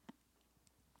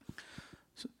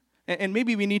 And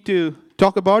maybe we need to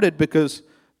talk about it because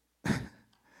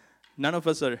none of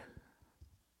us are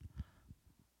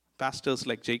pastors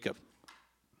like Jacob.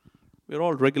 We're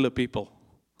all regular people.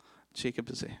 Jacob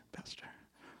is a pastor.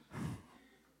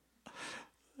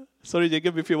 Sorry,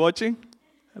 Jacob, if you're watching.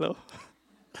 Hello.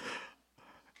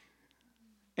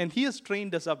 And he has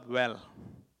trained us up well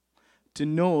to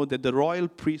know that the royal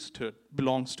priesthood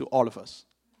belongs to all of us.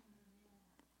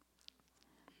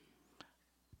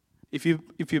 If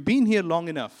you've been here long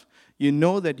enough, you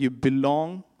know that you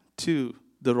belong to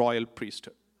the royal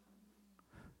priesthood.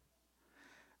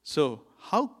 So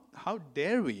how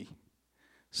dare we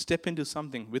step into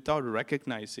something without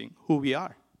recognizing who we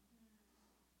are?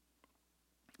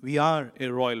 We are a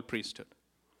royal priesthood.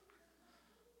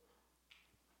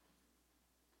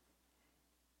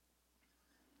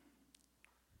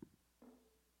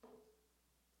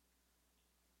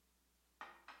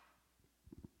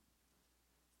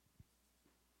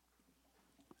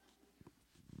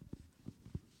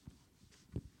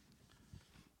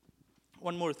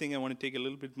 One more thing I want to take a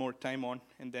little bit more time on,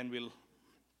 and then we'll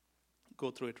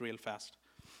go through it real fast.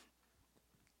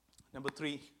 Number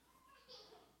 3.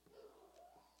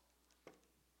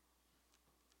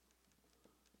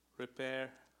 Repair,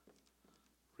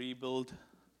 rebuild,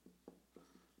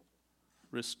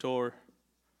 restore.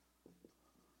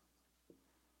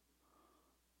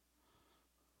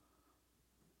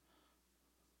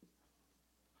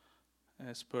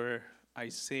 As per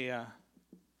Isaiah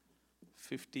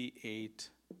 58,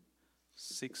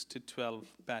 6-12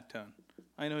 pattern.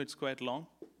 I know it's quite long,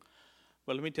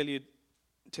 but let me tell you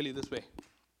this way.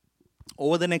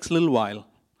 Over the next little while,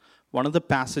 one of the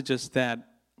passages that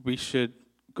we should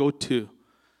go to,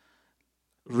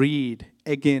 read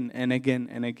again and again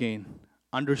and again,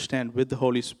 understand with the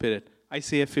Holy Spirit.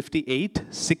 Isaiah 58,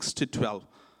 6-12.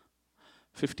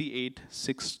 58,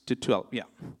 6-12, yeah.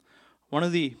 One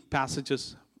of the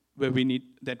passages where we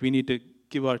need to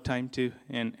give our time to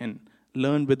and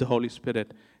learn with the Holy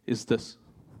Spirit is this.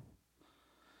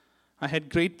 I had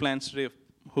great plans today of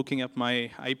hooking up my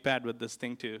iPad with this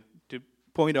thing to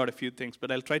point out a few things,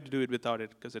 but I'll try to do it without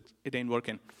it because it ain't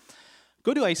working.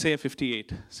 Go to Isaiah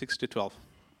 58, 6-12.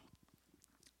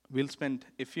 We'll spend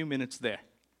a few minutes there.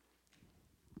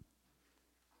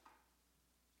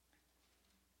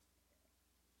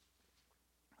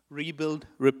 Rebuild,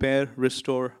 repair,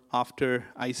 restore after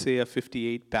Isaiah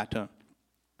 58 pattern.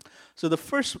 So the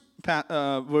first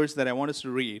verse that I want us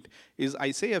to read is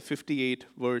Isaiah 58,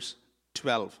 verse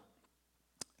 12.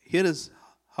 Here is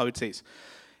how it says,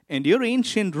 "And your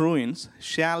ancient ruins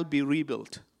shall be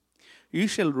rebuilt. You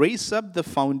shall raise up the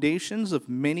foundations of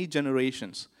many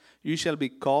generations. You shall be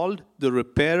called the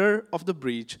repairer of the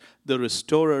breach, the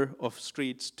restorer of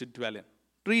streets to dwell in."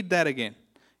 Read that again.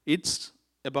 It's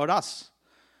about us.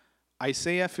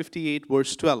 Isaiah 58,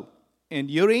 verse 12.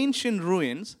 "And your ancient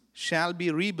ruins shall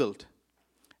be rebuilt."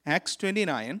 Acts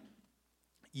 29,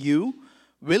 "You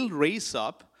will raise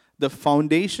up the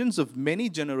foundations of many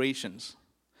generations."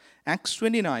 Acts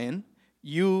 29,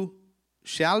 "You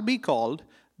shall be called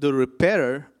the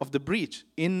repairer of the breach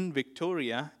in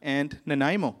Victoria and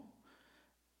Nanaimo.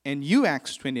 And you,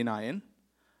 Acts 29,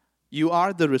 you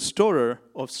are the restorer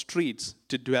of streets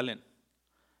to dwell in.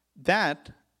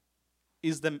 That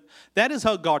is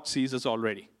how God sees us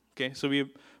already. Okay, so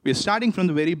we're starting from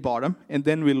the very bottom, and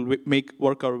then we'll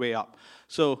work our way up.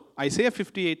 So Isaiah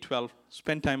 58:12,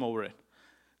 spend time over it.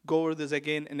 Go over this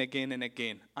again and again and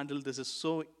again until this is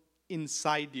so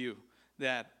inside you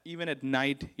that even at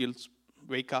night you'll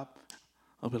wake up,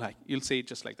 you'll say it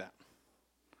just like that.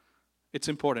 It's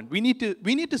important. We need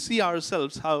to see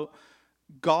ourselves how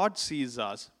God sees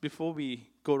us before we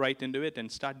go right into it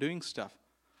and start doing stuff.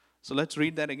 So let's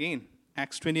read that again.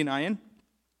 Acts 29.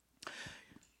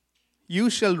 You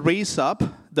shall raise up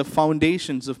the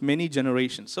foundations of many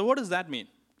generations. So what does that mean?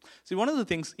 See, one of the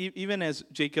things, even as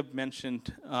Jacob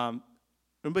mentioned,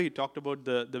 remember he talked about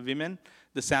the women,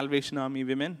 the Salvation Army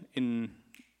women in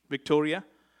Victoria,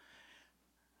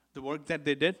 the work that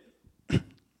they did.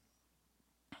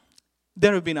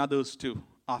 There have been others too,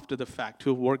 after the fact,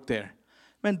 who worked there.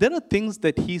 Man, there are things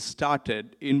that he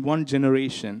started in one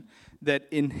generation that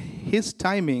in his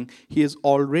timing, he has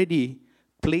already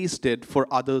placed it for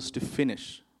others to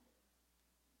finish.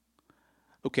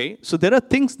 Okay, so there are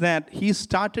things that he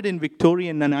started in Victoria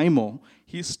and Nanaimo.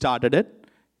 He started it,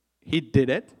 he did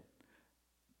it,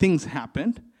 things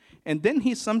happened, and then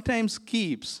he sometimes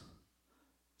keeps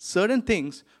certain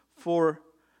things for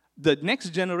the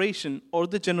next generation or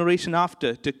the generation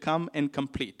after to come and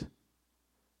complete.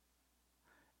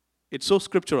 It's so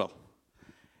scriptural.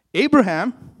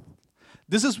 Abraham,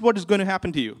 this is what is going to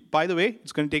happen to you. By the way,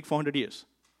 it's going to take 400 years.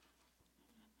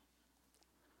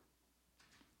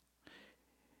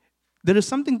 There is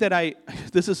something that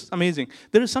this is amazing.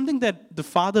 There is something that the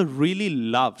Father really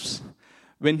loves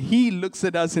when he looks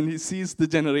at us and he sees the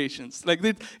generations. Like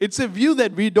it's a view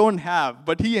that we don't have,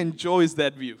 but he enjoys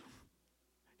that view.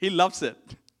 He loves it.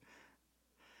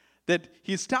 That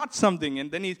he starts something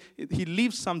and then he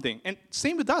leaves something. And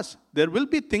same with us. There will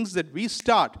be things that we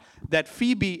start that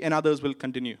Phoebe and others will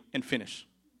continue and finish.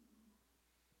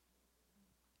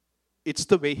 It's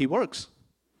the way he works.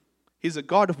 He's a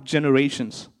God of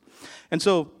generations. And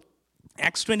so,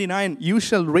 Acts 29, you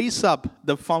shall raise up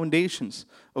the foundations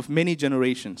of many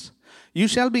generations. You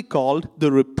shall be called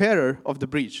the repairer of the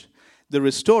breach, the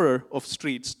restorer of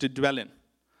streets to dwell in.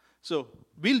 So,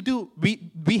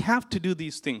 we have to do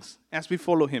these things as we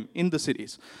follow him in the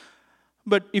cities.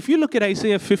 But if you look at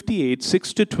Isaiah 58,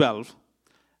 6 to 12,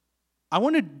 I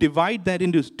want to divide that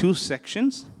into two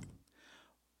sections.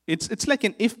 It's like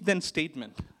an if-then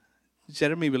statement.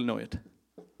 Jeremy will know it.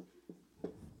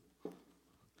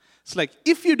 It's like,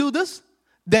 if you do this,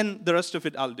 then the rest of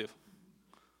it I'll do.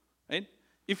 Right?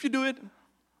 If you do it,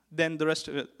 then the rest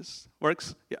of it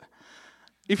works. Yeah.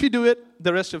 If you do it,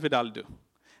 the rest of it I'll do.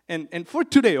 And for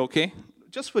today, okay,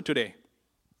 just for today,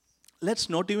 let's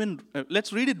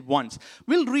read it once.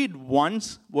 We'll read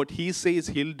once what he says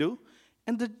he'll do,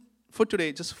 and for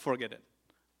today, just forget it.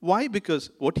 Why?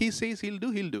 Because what he says he'll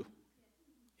do, he'll do.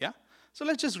 Yeah? So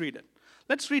let's just read it.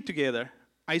 Let's read together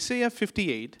Isaiah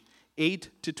 58, 8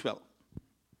 to 12.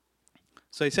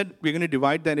 So I said we're going to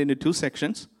divide that into two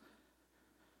sections.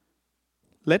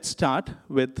 Let's start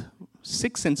with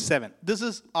 6 and 7. This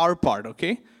is our part,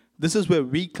 okay? This is where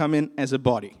we come in as a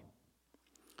body.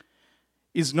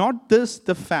 Is not this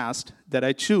the fast that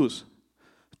I choose?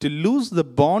 To loose the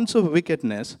bonds of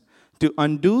wickedness, to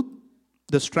undo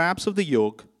the straps of the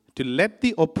yoke, to let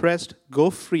the oppressed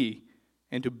go free,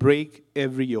 and to break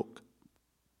every yoke.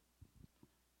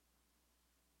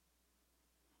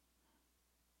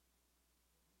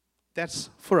 That's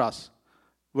for us.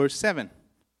 Verse 7.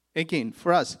 Again,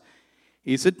 for us.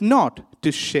 Is it not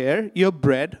to share your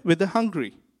bread with the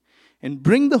hungry, and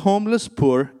bring the homeless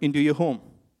poor into your home?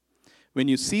 When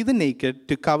you see the naked,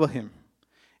 to cover him,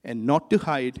 and not to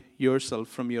hide yourself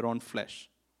from your own flesh.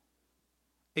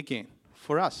 Again,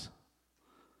 for us.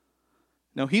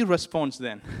 Now he responds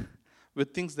then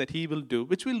with things that he will do,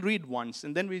 which we'll read once,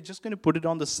 and then we're just going to put it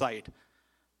on the side.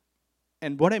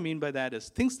 And what I mean by that is,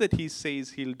 things that he says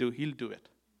he'll do it.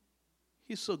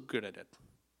 He's so good at it.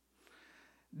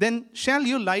 Then shall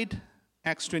your light,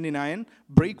 Acts 29,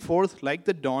 break forth like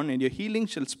the dawn, and your healing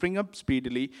shall spring up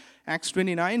speedily. Acts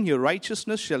 29, your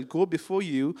righteousness shall go before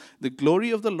you. The glory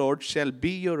of the Lord shall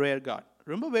be your rear guard.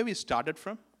 Remember where we started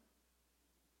from?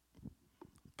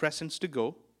 Presence to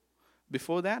go.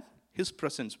 Before that, his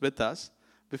presence with us.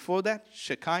 Before that,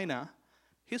 Shekinah,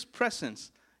 his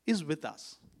presence is with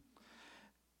us.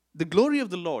 The glory of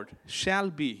the Lord shall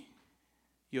be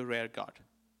your rear guard.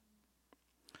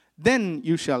 Then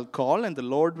you shall call, and the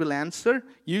Lord will answer.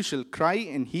 You shall cry,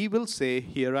 and he will say,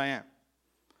 Here I am.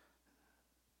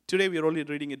 Today we're only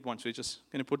reading it once. We're just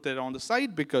going to put that on the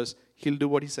side because he'll do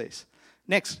what he says.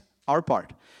 Next, our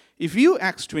part. If you,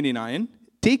 Acts 29,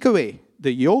 take away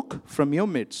the yoke from your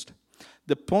midst,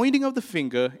 the pointing of the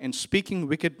finger and speaking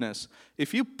wickedness,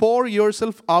 if you pour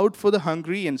yourself out for the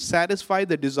hungry and satisfy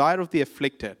the desire of the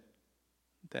afflicted,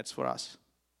 that's for us.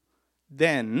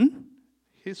 Then,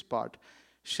 his part,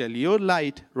 shall your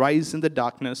light rise in the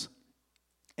darkness,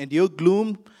 and your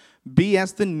gloom be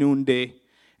as the noonday,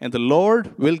 and the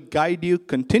Lord will guide you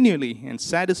continually and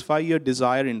satisfy your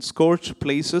desire in scorched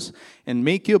places and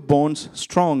make your bones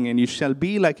strong, and you shall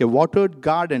be like a watered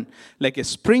garden, like a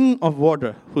spring of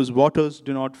water whose waters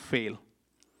do not fail.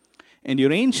 And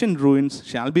your ancient ruins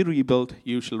shall be rebuilt.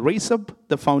 You shall raise up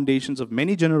the foundations of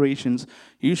many generations.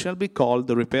 You shall be called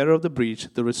the repairer of the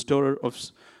breach, the restorer of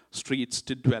streets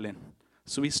to dwell in.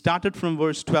 So we started from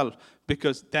verse 12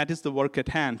 because that is the work at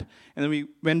hand. And then we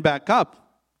went back up.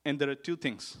 And there are two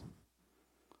things.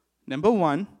 Number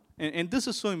one, and this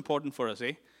is so important for us,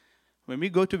 when we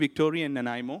go to Victoria and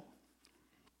Nanaimo,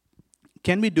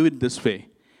 can we do it this way?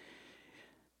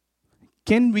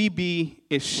 Can we be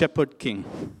a shepherd king?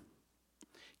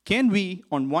 Can we,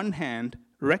 on one hand,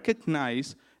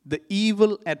 recognize the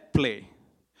evil at play,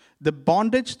 the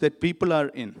bondage that people are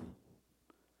in,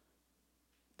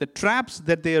 the traps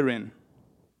that they are in,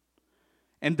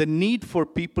 and the need for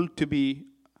people to be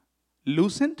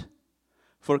loosened,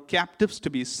 for captives to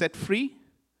be set free,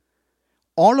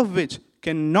 all of which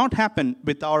cannot happen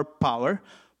with our power,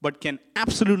 but can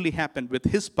absolutely happen with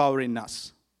his power in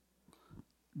us.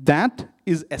 That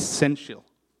is essential.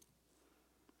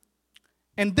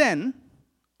 And then,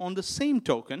 on the same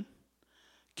token,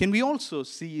 can we also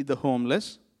see the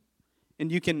homeless?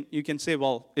 And you can say,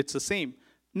 well, it's the same.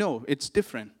 No, it's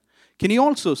different. Can you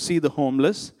also see the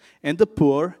homeless and the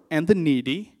poor and the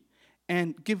needy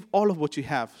and give all of what you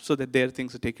have so that their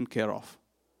things are taken care of?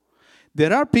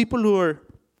 There are people who are,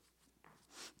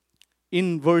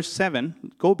 in verse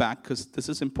 7, go back because this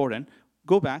is important,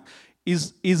 go back,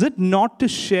 is it not to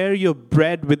share your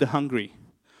bread with the hungry?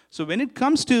 So when it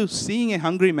comes to seeing a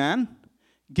hungry man,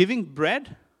 giving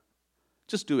bread,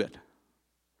 just do it.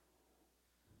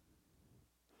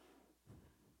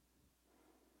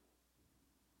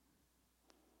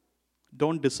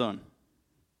 Don't discern.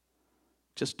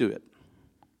 Just do it.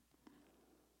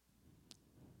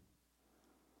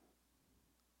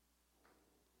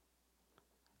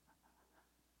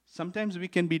 Sometimes we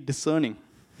can be discerning.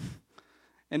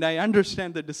 And I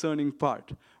understand the discerning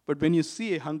part. But when you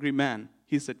see a hungry man,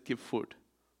 he said, give food.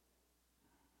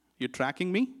 You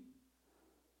tracking me?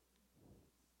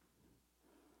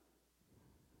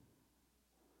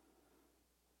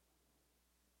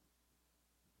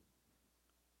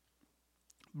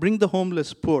 Bring the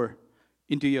homeless poor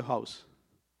into your house.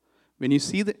 When you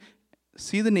see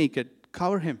the naked,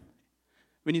 cover him.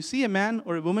 When you see a man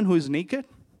or a woman who is naked,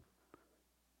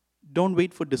 don't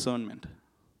wait for discernment.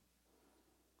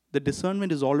 The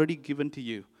discernment is already given to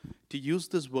you to use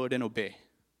this word and obey.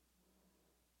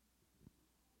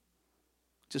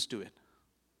 Just do it.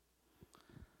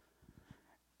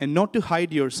 And not to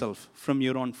hide yourself from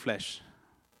your own flesh.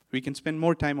 We can spend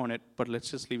more time on it, but let's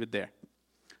just leave it there.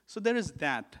 So there is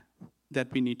that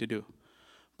we need to do.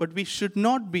 But we should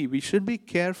be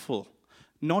careful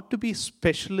not to be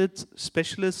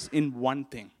specialists in one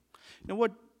thing. You know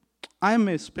what? I'm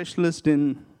a specialist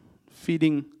in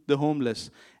feeding the homeless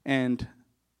and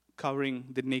covering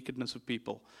the nakedness of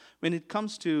people. When it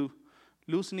comes to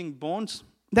loosening bonds,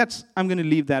 I'm going to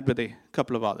leave that with a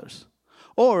couple of others.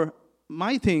 Or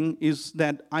my thing is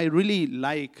that I really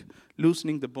like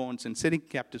loosening the bonds and setting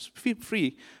captives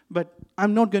free, but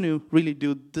I'm not going to really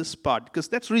do this part because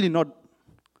that's really not.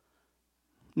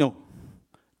 No.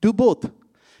 Do both.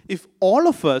 If all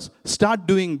of us start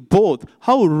doing both,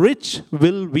 how rich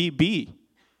will we be?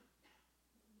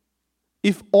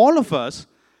 If all of us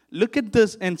look at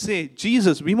this and say,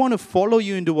 Jesus, we want to follow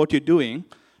you into what you're doing,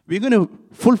 we're going to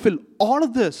fulfill all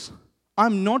of this.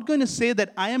 I'm not going to say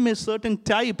that I am a certain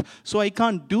type, so I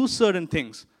can't do certain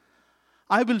things.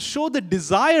 I will show the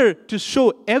desire to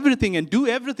show everything and do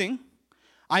everything.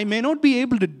 I may not be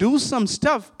able to do some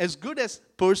stuff as good as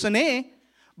person A,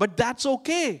 but that's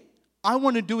okay. I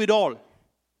want to do it all.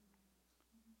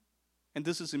 And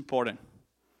this is important.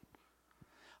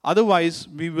 Otherwise,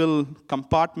 we will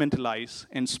compartmentalize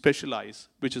and specialize,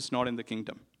 which is not in the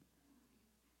kingdom.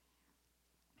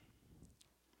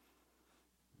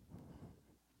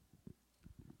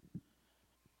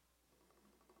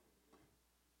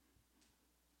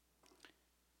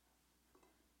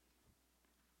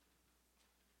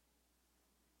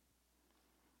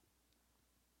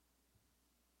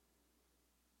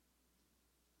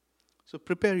 So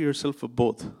prepare yourself for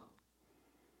both.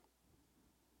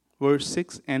 Verse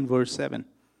 6 and verse 7.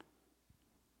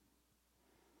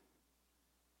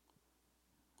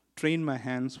 Train my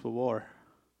hands for war,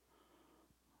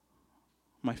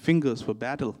 my fingers for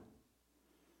battle.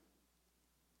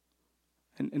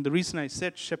 And the reason I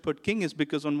said shepherd king is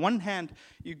because on one hand,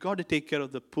 you got to take care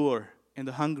of the poor and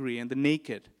the hungry and the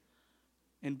naked.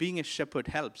 And being a shepherd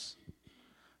helps.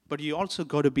 But you also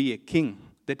got to be a king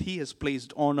that he has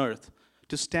placed on earth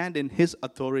to stand in his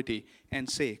authority and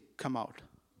say, come out.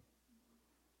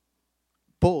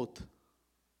 Both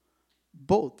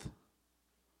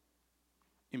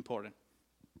important.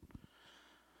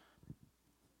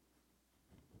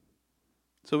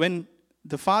 So when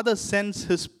the father sends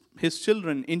his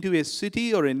children into a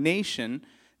city or a nation,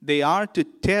 they are to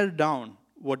tear down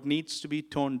what needs to be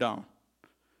torn down.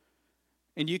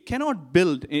 And you cannot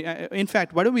build. In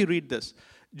fact, why don't we read this?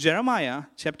 Jeremiah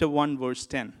chapter 1 verse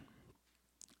 10.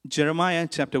 Jeremiah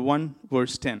chapter 1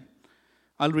 verse 10.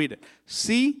 I'll read it.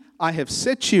 See, I have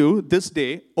set you this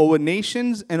day over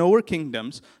nations and over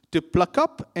kingdoms to pluck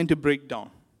up and to break down,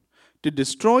 to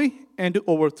destroy and to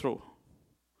overthrow,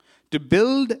 to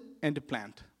build and to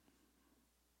plant.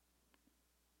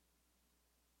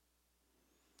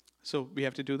 So we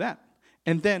have to do that.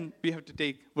 And then we have to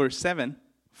take verse 7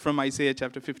 from Isaiah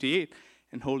chapter 58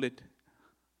 and hold it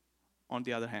on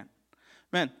the other hand.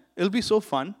 Man, it'll be so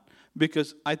fun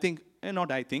because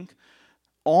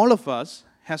all of us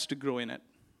has to grow in it.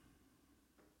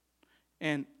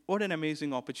 And what an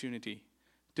amazing opportunity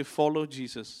to follow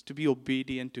Jesus, to be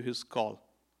obedient to his call,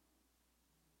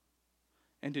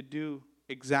 and to do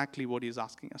exactly what he's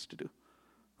asking us to do.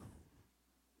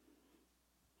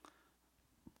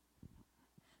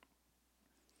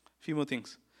 A few more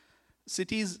things.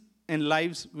 Cities and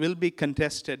lives will be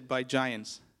contested by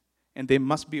giants, and they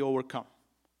must be overcome.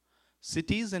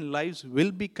 Cities and lives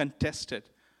will be contested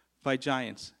by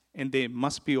giants, and they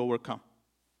must be overcome.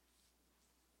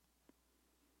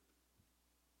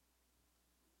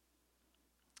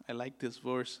 I like this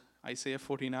verse, Isaiah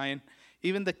 49.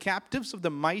 Even the captives of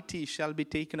the mighty shall be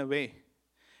taken away,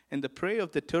 and the prey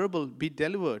of the terrible be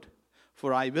delivered.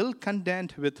 For I will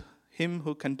contend with him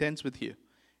who contends with you,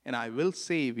 and I will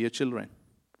save your children.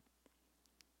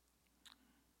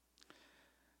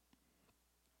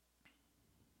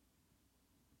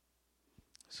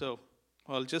 So,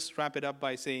 I'll just wrap it up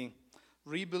by saying,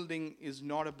 rebuilding is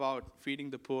not about feeding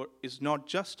the poor, is not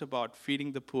just about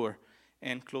feeding the poor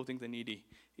and clothing the needy.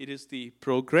 It is the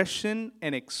progression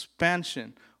and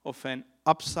expansion of an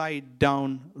upside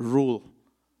down rule,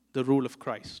 the rule of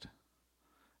Christ.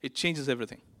 It changes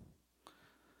everything.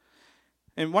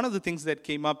 And one of the things that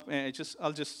came up,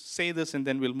 I'll just say this and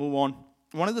then we'll move on.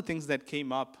 One of the things that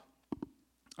came up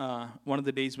one of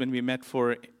the days when we met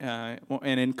for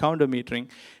an encounter meeting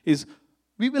is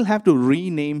we will have to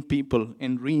rename people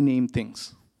and rename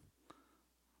things.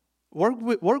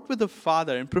 Work with the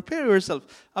Father and prepare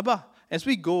yourself. Abba, as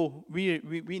we go,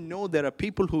 we know there are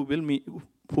people who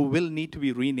will need to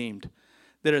be renamed.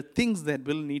 There are things that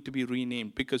will need to be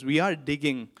renamed because we are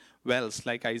digging wells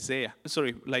like Isaac.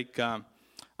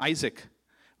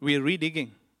 We are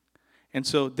redigging. And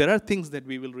so there are things that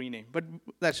we will rename. But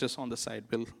that's just on the side.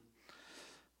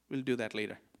 We'll do that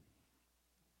later.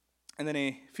 And then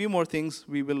a few more things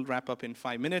we will wrap up in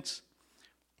 5 minutes.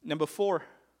 Number 4,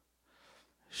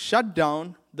 shut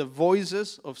down the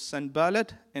voices of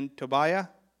Sanballat and Tobiah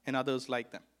and others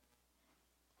like them.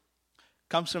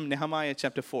 Comes from Nehemiah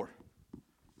chapter 4.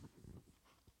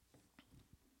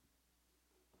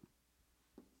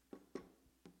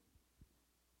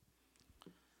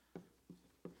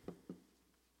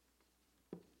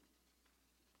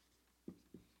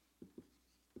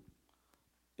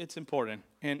 It's important.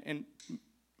 And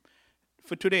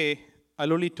for today,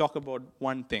 I'll only talk about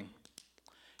one thing.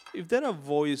 If there are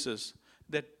voices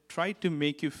that try to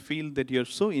make you feel that you're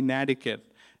so inadequate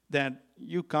that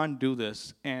you can't do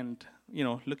this, and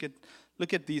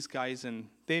look at these guys and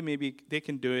they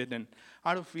can do it, and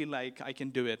I don't feel like I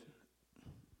can do it.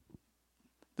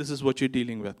 This is what you're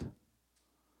dealing with.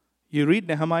 You read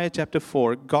Nehemiah chapter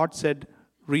 4, God said,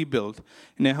 rebuild.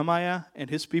 Nehemiah and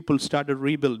his people started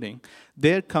rebuilding.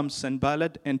 There comes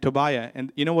Sanballat and Tobiah,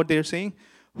 and you know what they're saying?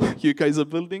 You guys are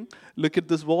building. Look at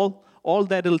this wall. All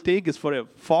that it'll take is for a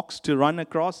fox to run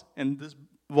across, and this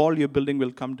wall you're building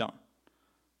will come down.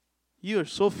 You're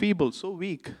so feeble, so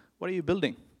weak. What are you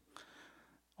building?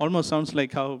 Almost sounds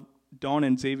like how Don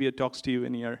and Xavier talks to you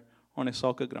when you're on a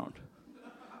soccer ground.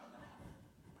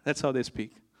 That's how they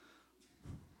speak.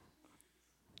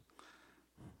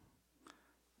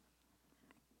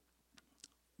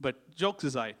 But jokes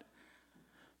aside,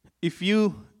 if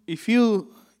you if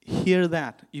you hear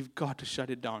that, you've got to shut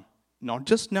it down. Not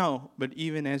just now, but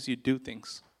even as you do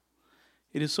things.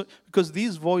 It is so, because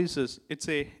these voices,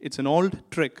 it's an old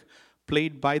trick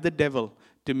played by the devil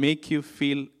to make you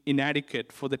feel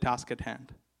inadequate for the task at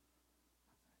hand.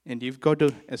 And you've got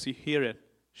to, as you hear it,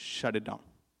 shut it down.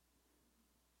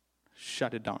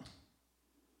 Shut it down.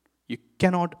 You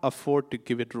cannot afford to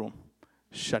give it room.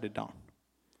 Shut it down.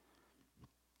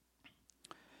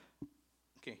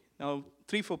 Okay, now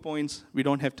 3-4 points. We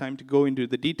don't have time to go into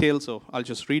the details, so I'll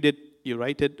just read it. You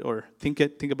write it or think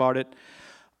about it.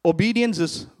 Obedience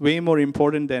is way more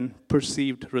important than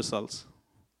perceived results.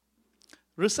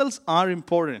 Results are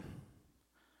important,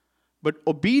 but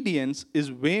obedience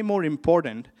is way more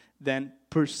important than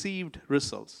perceived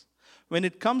results. When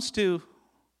it comes to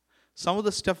some of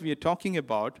the stuff we are talking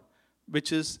about,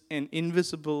 which is an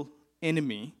invisible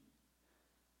enemy,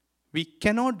 we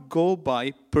cannot go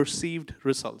by perceived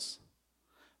results.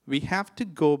 We have to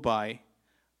go by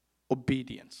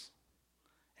obedience.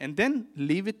 And then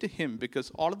leave it to Him, because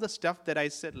all of the stuff that I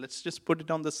said, let's just put it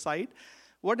on the side.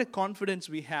 What a confidence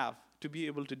we have to be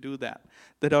able to do that.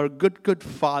 That our good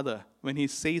Father, when He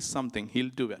says something, He'll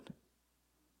do it.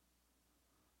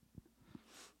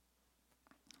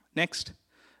 Next,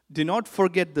 do not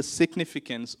forget the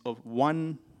significance of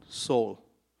one soul.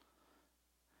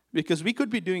 Because we could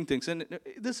be doing things, and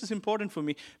this is important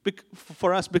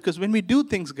for us, because when we do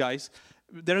things, guys,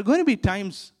 there are going to be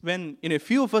times when a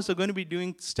few of us are going to be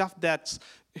doing stuff that's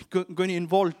going to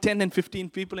involve 10 and 15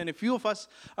 people, and a few of us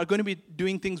are going to be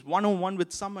doing things one-on-one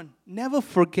with someone. Never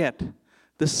forget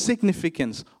the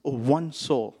significance of one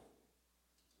soul.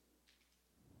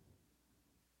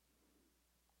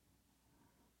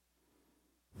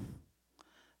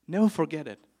 Never forget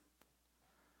it.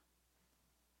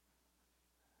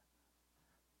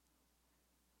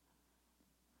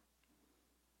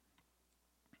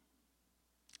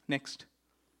 Next.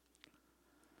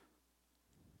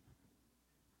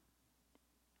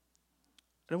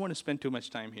 I don't want to spend too much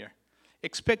time here.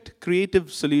 Expect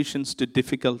creative solutions to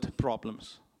difficult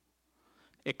problems.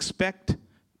 Expect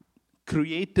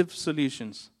creative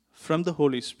solutions from the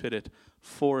Holy Spirit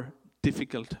for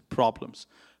difficult problems.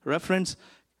 Reference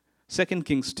 2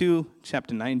 Kings 2,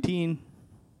 chapter 19,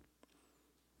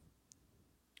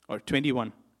 or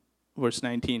 21, verse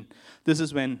 19. This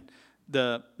is when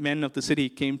the men of the city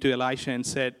came to Elisha and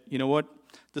said, you know what?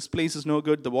 This place is no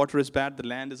good. The water is bad. The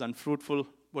land is unfruitful.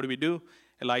 What do we do?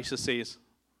 Elisha says,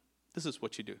 this is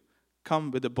what you do.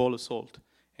 Come with a bowl of salt.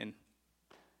 And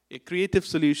a creative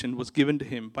solution was given to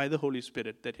him by the Holy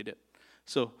Spirit that he did.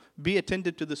 So be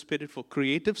attentive to the Spirit for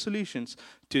creative solutions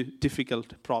to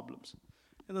difficult problems.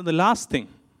 And then the last thing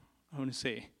I want to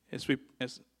say as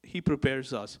he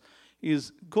prepares us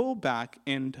is go back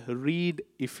and read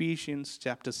Ephesians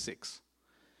chapter 6.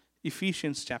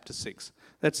 Ephesians chapter 6.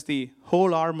 That's the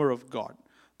whole armor of God,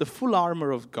 the full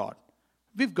armor of God.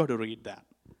 We've got to read that.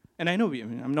 And I know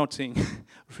I'm not saying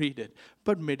read it,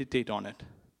 but meditate on it.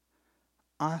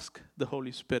 Ask the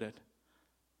Holy Spirit.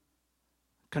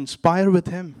 Conspire with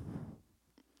Him.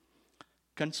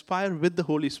 Conspire with the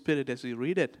Holy Spirit as you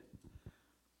read it.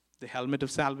 The helmet of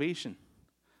salvation,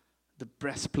 the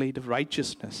breastplate of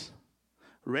righteousness,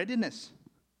 readiness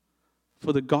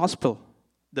for the gospel,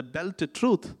 the belt of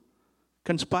truth.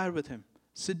 Conspire with Him.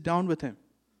 Sit down with Him.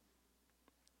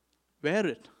 Wear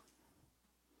it.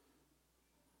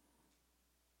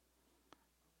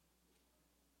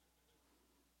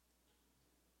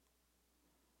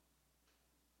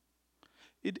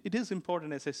 It is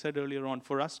important, as I said earlier on,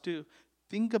 for us to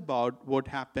think about what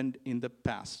happened in the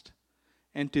past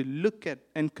and to look at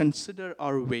and consider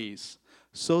our ways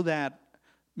so that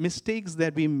mistakes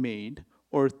that we made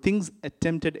or things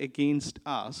attempted against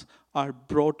us are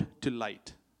brought to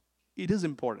light. It is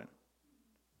important.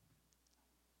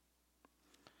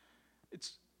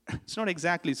 It's not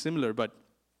exactly similar, but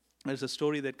there's a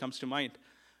story that comes to mind.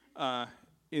 I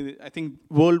think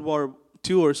World War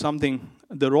II or something,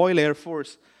 the Royal Air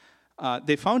Force,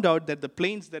 they found out that the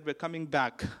planes that were coming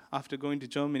back after going to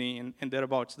Germany and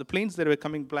thereabouts, the planes that were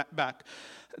coming back,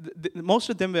 most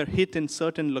of them were hit in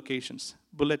certain locations.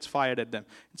 Bullets fired at them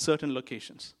in certain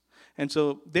locations. And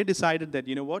so they decided that,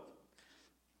 you know what?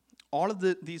 All of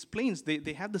these planes,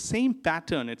 they have the same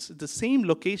pattern. It's the same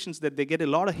locations that they get a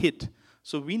lot of hit.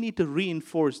 So we need to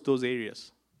reinforce those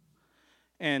areas.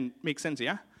 And makes sense,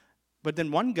 yeah? But then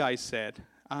one guy said,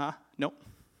 no.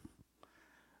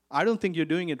 I don't think you're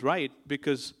doing it right,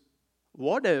 because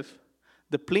what if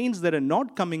the planes that are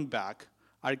not coming back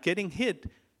are getting hit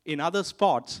in other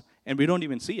spots and we don't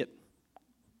even see it?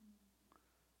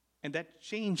 And that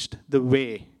changed the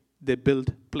way they built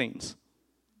planes.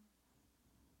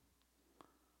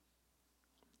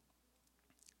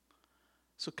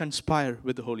 So conspire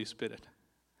with the Holy Spirit.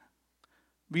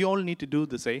 We all need to do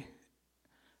this, eh?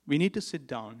 We need to sit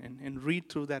down and read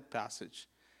through that passage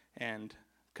and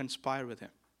conspire with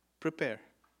Him. Prepare.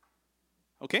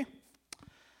 Okay?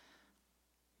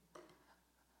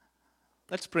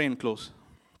 Let's pray and close.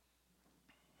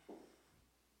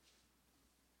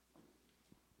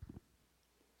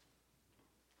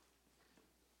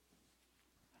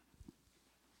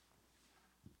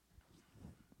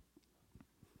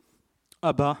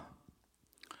 Abba,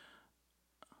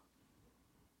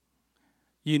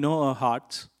 you know our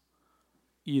hearts,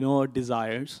 you know our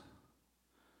desires,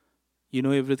 you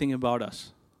know everything about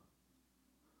us.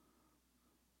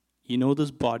 You know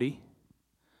this body.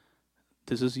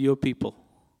 This is your people.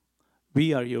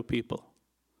 We are your people.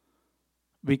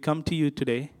 We come to you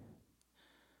today,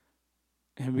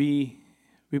 and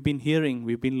we've been hearing,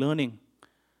 we've been learning.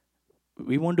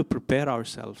 We want to prepare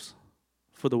ourselves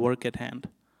for the work at hand.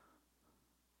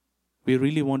 We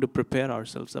really want to prepare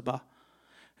ourselves, Abba.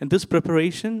 And this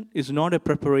preparation is not a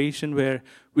preparation where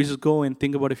we just go and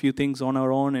think about a few things on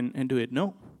our own and do it.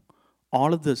 No.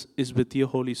 All of this is with your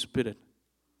Holy Spirit.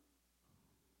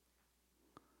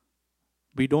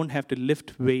 We don't have to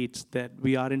lift weights that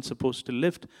we aren't supposed to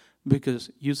lift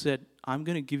because you said, I'm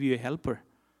going to give you a helper.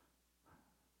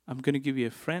 I'm going to give you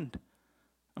a friend.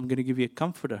 I'm going to give you a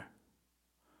comforter.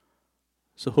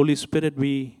 So Holy Spirit,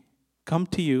 we come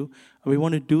to you and we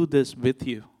want to do this with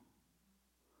you.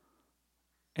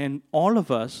 And all of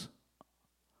us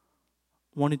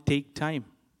want to take time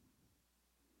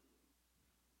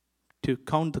to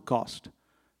count the cost,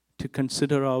 to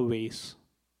consider our ways.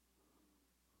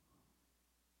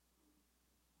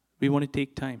 We want to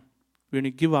take time. We want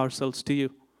to give ourselves to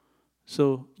you.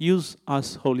 So use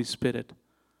us, Holy Spirit.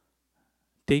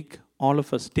 Take all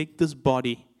of us, take this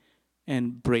body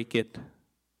and break it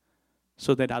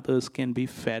so that others can be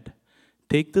fed.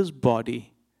 Take this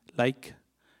body like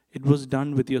it was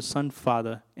done with your Son,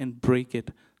 Father, and break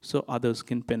it so others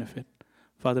can benefit.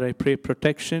 Father, I pray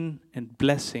protection and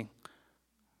blessing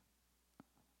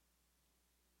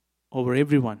over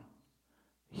everyone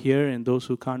here and those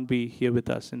who can't be here with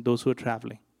us and those who are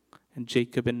traveling, and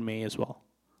Jacob and May as well.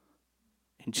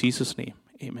 In Jesus' name,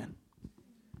 amen.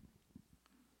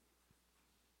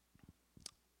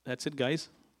 That's it, guys.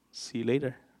 See you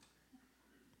later.